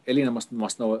 Elina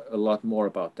must know a lot more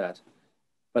about that.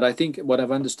 But I think what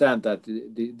I've understand that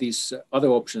these other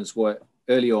options were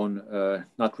early on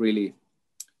not really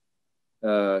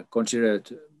considered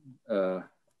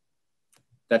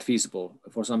that feasible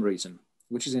for some reason,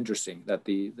 which is interesting. That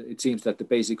it seems that the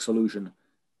basic solution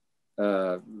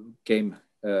came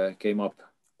up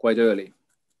quite early,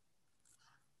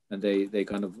 and they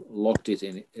kind of locked it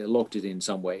in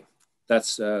some way.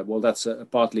 That's well, that's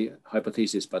partly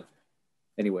hypothesis, but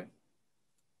anyway.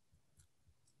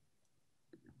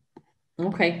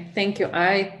 Okay, thank you.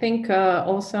 I think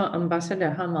also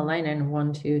Ambassador Hämäläinen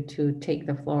wants you to take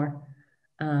the floor,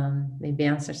 maybe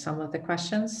answer some of the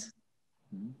questions.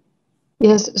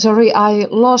 Yes, sorry, I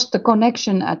lost the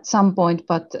connection at some point,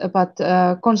 but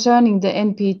concerning the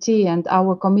NPT and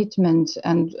our commitment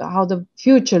and how the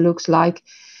future looks like,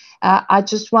 I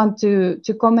just want to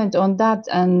comment on that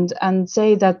and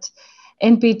say that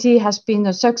NPT has been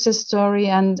a success story,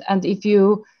 and if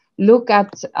you look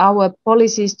at our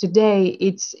policies today,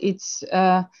 it's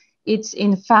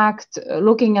in fact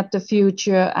looking at the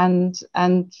future, and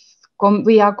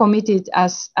we are committed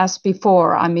as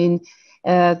before. I mean,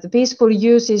 the peaceful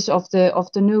uses of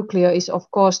the nuclear is of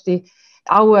course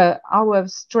our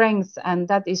strength, and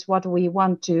that is what we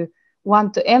want to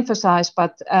emphasize.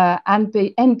 But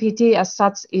NPT as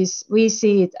such we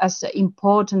see it as an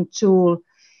important tool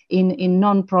in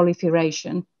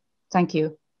non-proliferation. Thank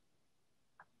you.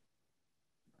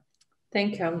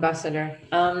 Thank you, Ambassador.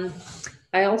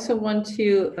 I also want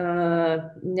to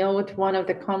note one of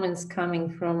the comments coming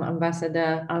from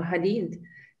Ambassador Al-Hadid.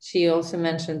 She also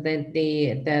mentioned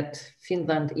that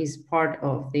Finland is part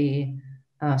of the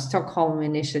Stockholm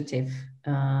initiative,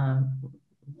 the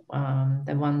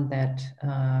one that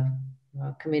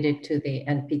committed to the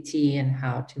NPT and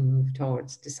how to move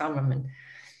towards disarmament.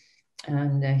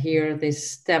 And here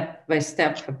this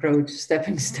step-by-step approach,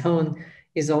 stepping stone,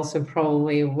 is also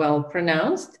probably well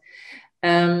pronounced.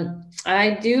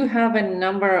 I do have a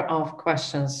number of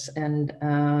questions, and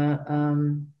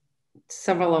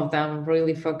several of them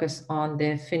really focus on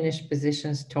the Finnish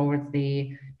positions toward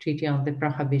the Treaty on the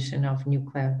Prohibition of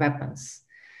Nuclear Weapons,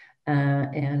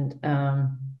 and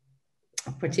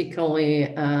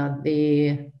particularly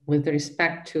with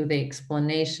respect to the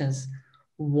explanations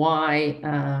why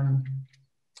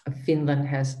Finland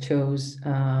has chose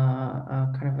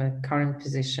kind of a current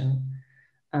position,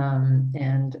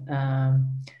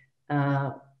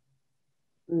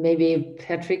 maybe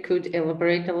Petri could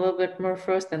elaborate a little bit more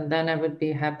first, and then I would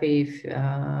be happy if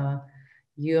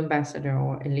you, Ambassador,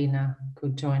 or Elina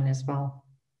could join as well.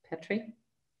 Petri?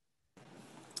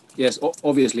 Yes,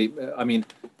 obviously. I mean,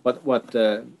 what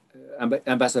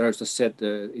Ambassador just said,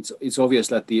 it's obvious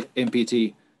that the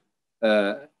NPT,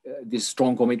 this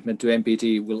strong commitment to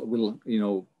NPT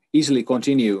will easily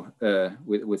continue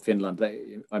with Finland.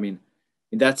 I mean,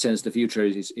 in that sense, the future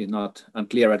is not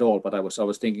unclear at all. But I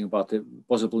was thinking about the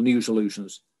possible new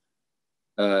solutions,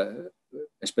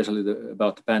 especially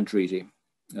about the ban treaty.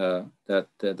 That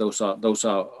those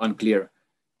are unclear.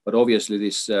 But obviously,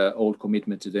 this old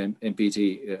commitment to the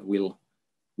NPT will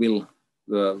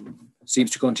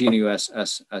seems to continue as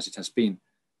it has been.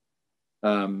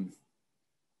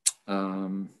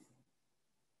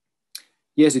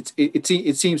 Yes,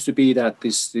 it seems to be that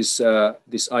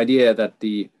this idea that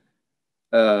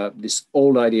this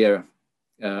old idea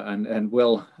and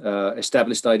well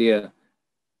established idea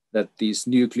that these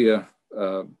nuclear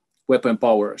weapon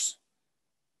powers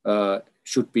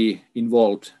should be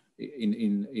involved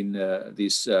in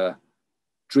these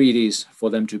treaties for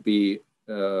them to be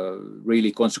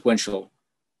really consequential,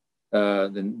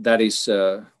 then that is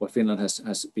what Finland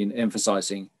has been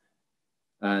emphasizing,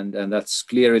 and that's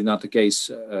clearly not the case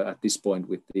at this point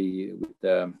with the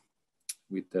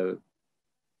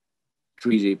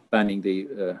treaty banning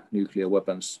the nuclear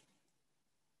weapons.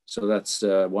 So that's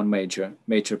one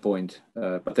major point.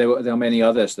 But there are many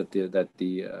others that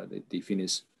the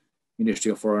Finnish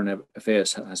Ministry of Foreign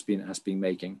Affairs has been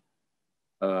making.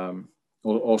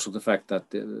 Also the fact that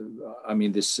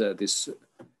this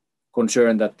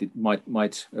concern that it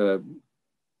might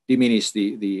diminish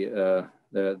the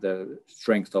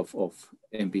strength of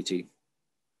NPT.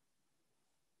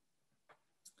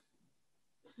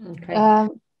 Okay.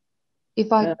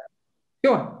 If I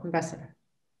sure, Ambassador.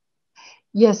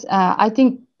 Yes, I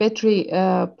think Petri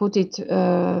put it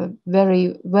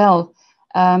very well.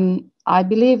 I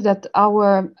believe that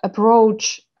our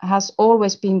approach has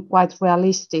always been quite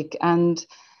realistic, and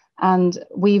And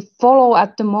we follow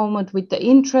at the moment with the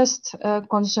interest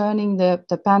concerning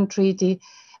the ban treaty,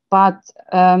 but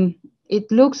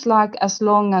it looks like as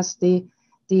long as the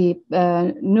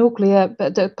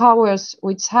powers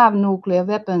which have nuclear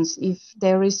weapons, if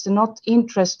there is not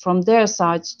interest from their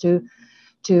sides to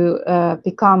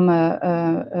become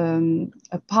a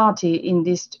party in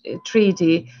this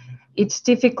treaty, it's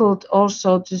difficult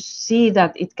also to see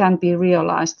that it can be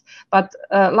realized. But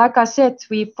like I said,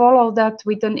 we follow that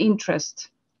with an interest,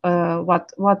 how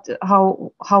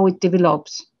it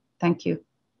develops. Thank you.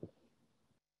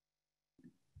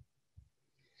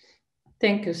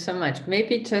 Thank you so much.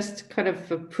 Maybe just kind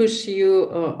of push you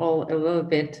all a little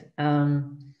bit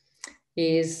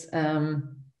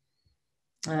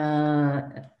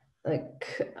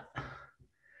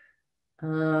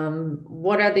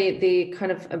what are the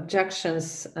kind of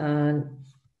objections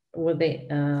with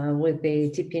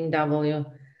the TPNW,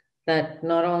 that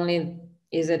not only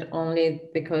is it only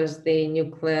because the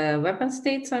nuclear weapon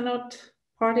states are not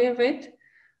party of it,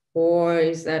 or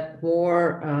is that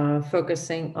more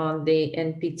focusing on the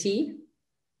NPT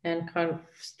and kind of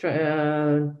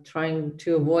trying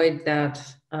to avoid that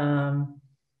kind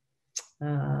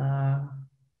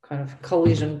of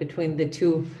collision between the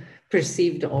two,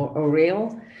 perceived or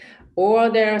real, or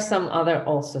there are some other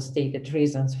also stated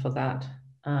reasons for that?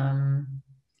 And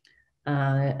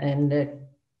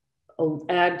I'll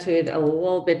add to it a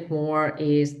little bit more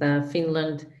is that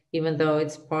Finland, even though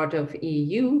it's part of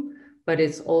EU, but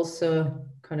it's also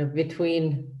kind of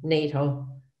between NATO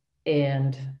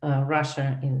and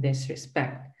Russia in this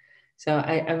respect. So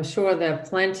I'm sure there are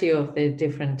plenty of the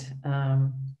different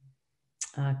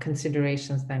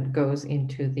considerations that goes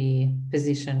into the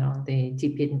position on the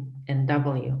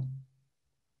TPNW.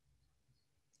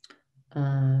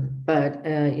 But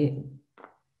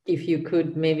if you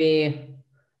could maybe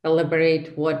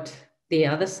elaborate what the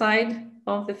other side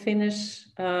of the Finnish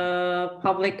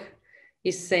public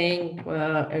is saying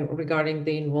regarding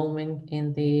the involvement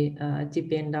in the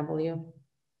TPNW.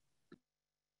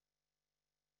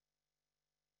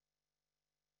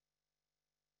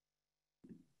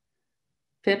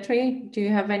 Petri, do you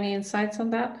have any insights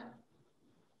on that?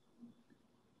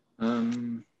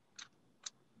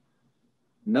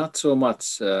 Not so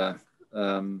much.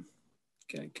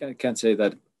 Can't say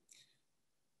that.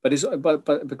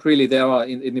 But really, there are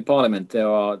in the parliament there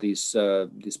are these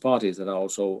parties that are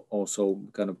also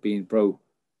kind of being pro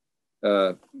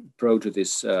to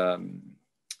this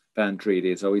ban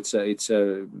treaty. So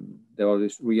there are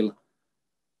these real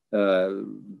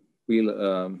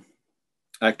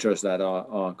actors that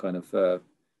are kind of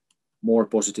more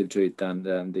positive to it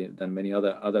than many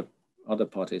other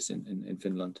parties in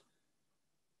Finland.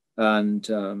 And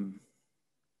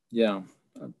yeah.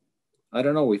 I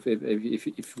don't know if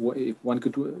one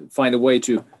could find a way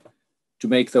to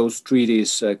make those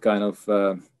treaties kind of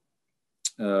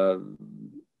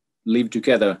live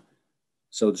together,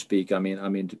 so to speak. I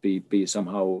mean to be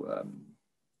somehow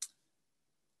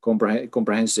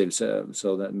comprehensive,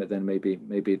 so that then maybe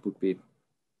it would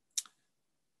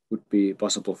be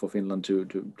possible for Finland to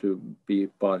be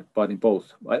part in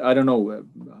both. I don't know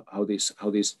how these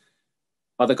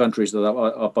other countries that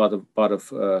are part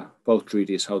of both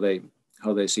treaties, how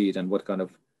they see it, and what kind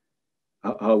of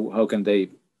how can they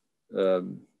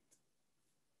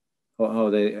how are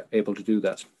they able to do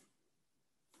that?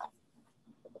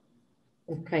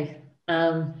 Okay.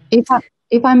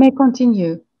 If I may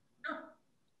continue.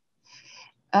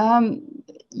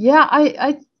 Yeah,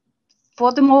 I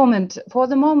for the moment,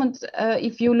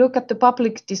 if you look at the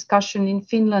public discussion in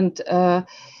Finland,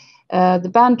 the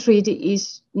ban treaty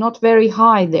is not very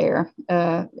high there.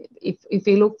 If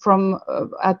you look from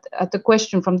at the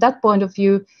question from that point of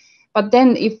view, but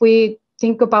then if we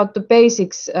think about the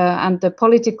basics and the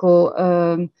political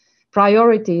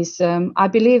priorities, I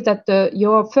believe that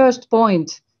your first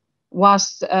point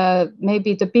was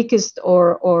maybe the biggest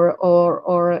or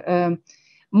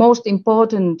most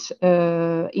important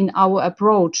in our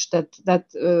approach. That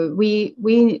we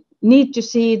need to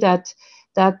see that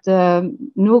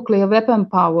nuclear weapon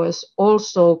powers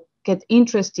also get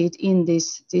interested in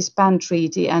this ban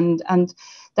treaty, and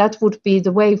that would be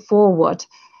the way forward.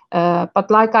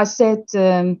 But like I said,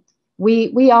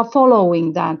 we are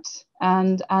following that,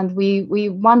 and we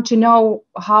want to know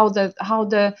how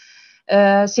the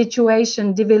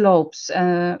situation develops,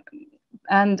 and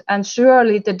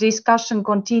surely the discussion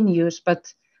continues.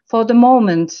 But for the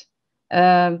moment,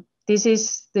 this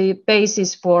is the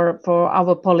basis for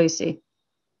our policy.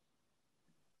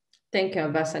 Thank you,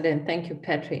 Ambassador, and thank you,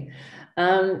 Petri.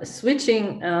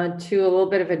 Switching to a little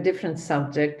bit of a different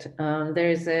subject,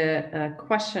 there is a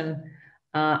question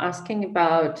asking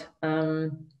about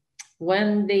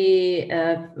when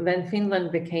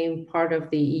Finland became part of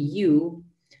the EU,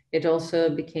 it also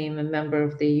became a member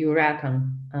of the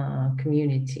Euratom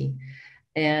community.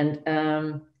 And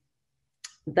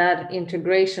that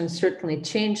integration certainly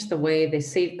changed the way the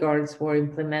safeguards were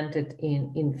implemented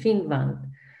in Finland.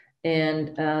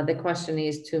 And the question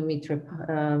is to Mr.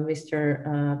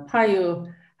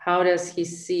 Paju, how does he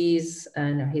sees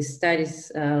and his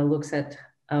studies looks at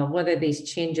whether these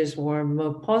changes were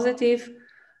more positive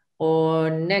or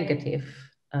negative,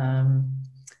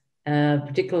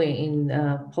 particularly in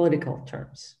political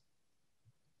terms?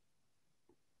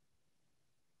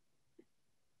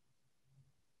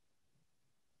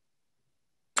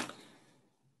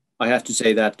 I have to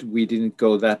say that we didn't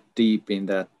go that deep in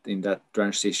that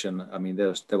transition. I mean, there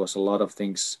was a lot of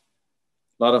things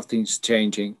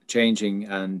changing,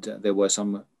 and there were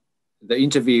some. The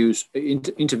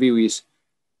interviewees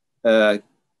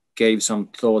gave some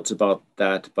thoughts about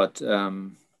that, but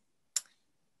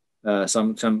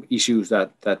some issues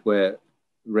that were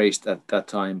raised at that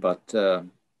time, but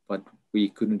we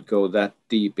couldn't go that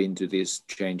deep into these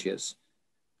changes.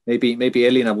 Maybe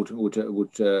Elina would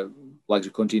like to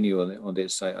continue on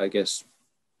this, I guess,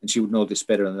 and she would know this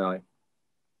better than I.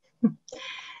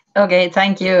 Okay,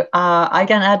 thank you. I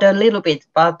can add a little bit,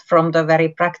 but from the very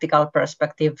practical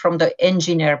perspective, from the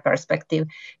engineer perspective,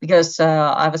 because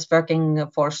I was working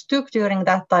for STUK during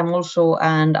that time also,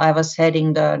 and I was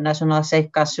heading the national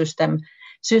safeguard system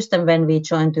when we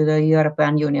joined to the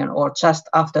European Union, or just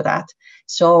after that.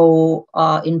 So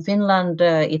in Finland,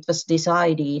 it was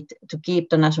decided to keep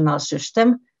the national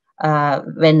system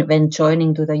when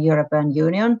joining to the European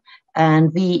Union,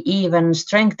 and we even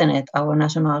strengthened our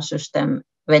national system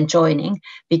when joining,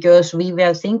 because we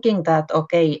were thinking that,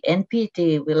 okay,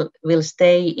 NPT will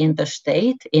stay in the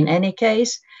state in any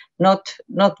case.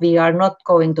 We are not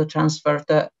going to transfer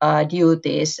the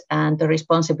duties and the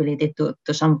responsibility to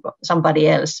somebody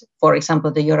else. For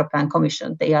example, the European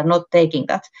Commission, they are not taking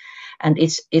that, and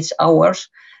it's ours.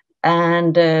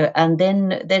 And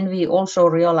then we also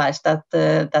realized that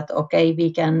okay,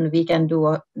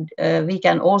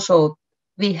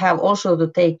 we have also to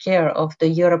take care of the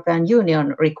European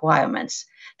Union requirements,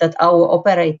 that our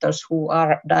operators who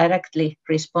are directly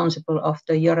responsible of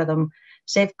the Euratom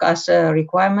safeguards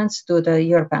requirements to the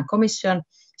European Commission,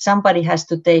 somebody has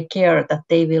to take care that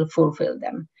they will fulfill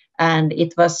them. And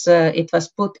it was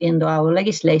put into our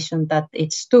legislation that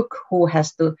it's STUK who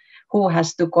has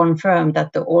to confirm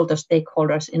that all the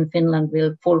stakeholders in Finland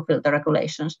will fulfill the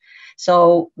regulations.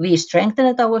 So we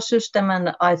strengthened our system,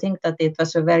 and I think that it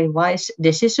was a very wise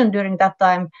decision during that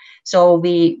time. So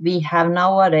we have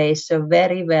nowadays a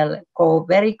very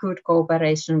good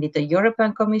cooperation with the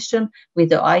European Commission, with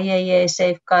the IAEA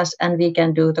safeguards, and we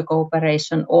can do the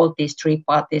cooperation, all these three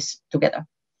parties together.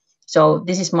 So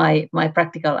this is my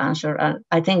practical answer, and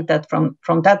I think that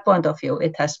from that point of view,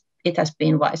 it has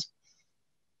been wise.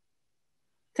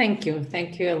 Thank you,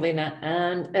 Elena.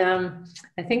 And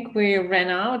I think we ran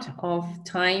out of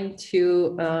time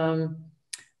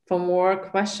for more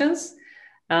questions.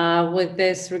 With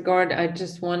this regard, I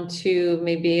just want to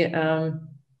maybe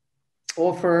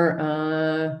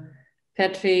offer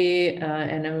Petri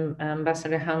and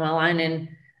Ambassador Hämäläinen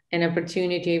an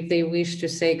opportunity if they wish to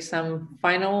say some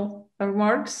final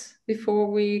remarks before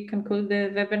we conclude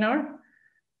the webinar.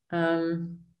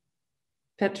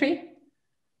 Petri?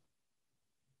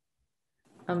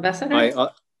 Ambassador?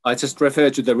 I just refer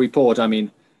to the report. I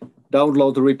mean,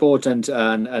 download the report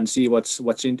and see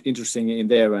what's interesting in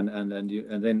there, and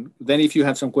then if you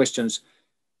have some questions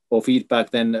or feedback,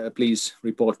 then please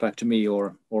report back to me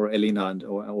or Elina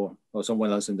or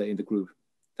someone else in the group.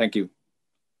 Thank you.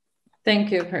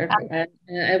 Thank you, Pirkko.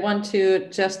 I want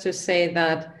to say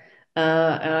that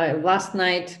last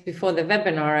night before the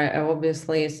webinar, I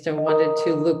obviously still wanted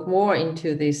to look more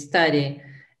into this study,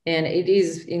 and it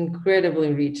is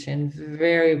incredibly rich and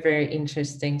very, very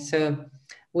interesting. So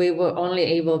we were only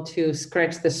able to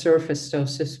scratch the surface, so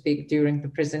to speak, during the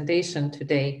presentation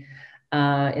today.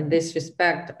 In this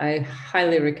respect, I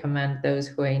highly recommend those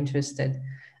who are interested.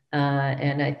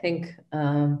 And I think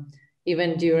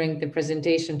even during the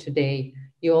presentation today,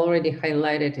 you already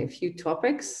highlighted a few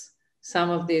topics. Some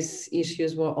of these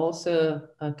issues were also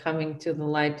coming to the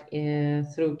light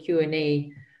through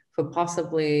Q&A for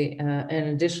possibly an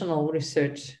additional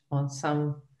research on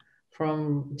some,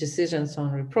 from decisions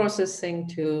on reprocessing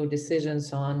to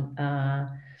decisions on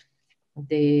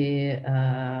the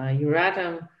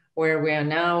Euratom, where we are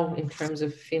now in terms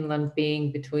of Finland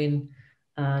being between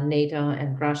NATO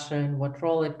and Russia, and what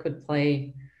role it could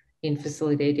play in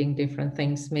facilitating different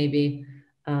things, maybe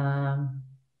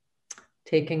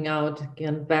taking out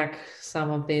again back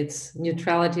some of its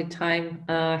neutrality time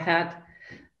had.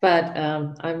 But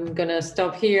I'm going to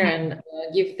stop here and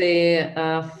give the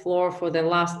floor for the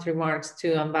last remarks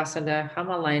to Ambassador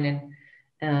Hämäläinen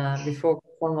before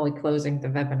formally closing the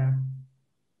webinar.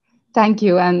 Thank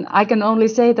you. And I can only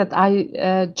say that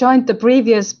I joined the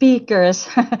previous speakers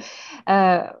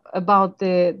about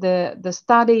the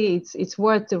study. It's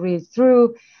worth to read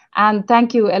through. And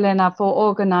thank you, Elena, for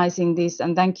organizing this.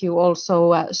 And thank you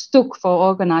also, STUK, for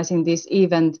organizing this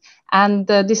event. And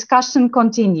the discussion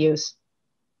continues.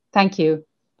 Thank you.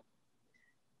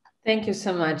 Thank you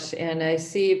so much. And I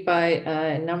see by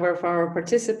a number of our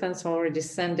participants already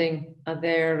sending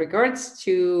their regards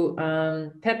to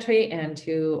Petri and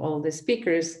to all the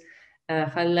speakers,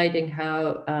 highlighting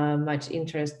how much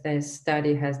interest this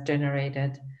study has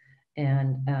generated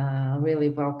and really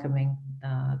welcoming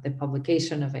the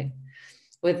publication of it.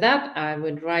 With that, I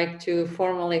would like to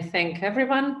formally thank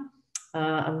everyone,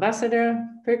 Ambassador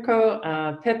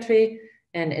Pirkko, Petri,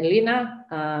 and Elina.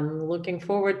 Looking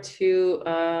forward to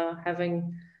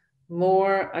having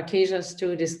more occasions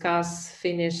to discuss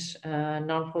Finnish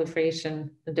non-proliferation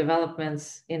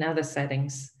developments in other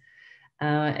settings.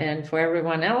 And for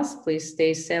everyone else, please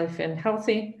stay safe and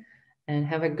healthy and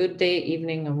have a good day,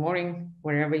 evening, or morning,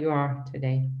 wherever you are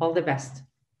today. All the best.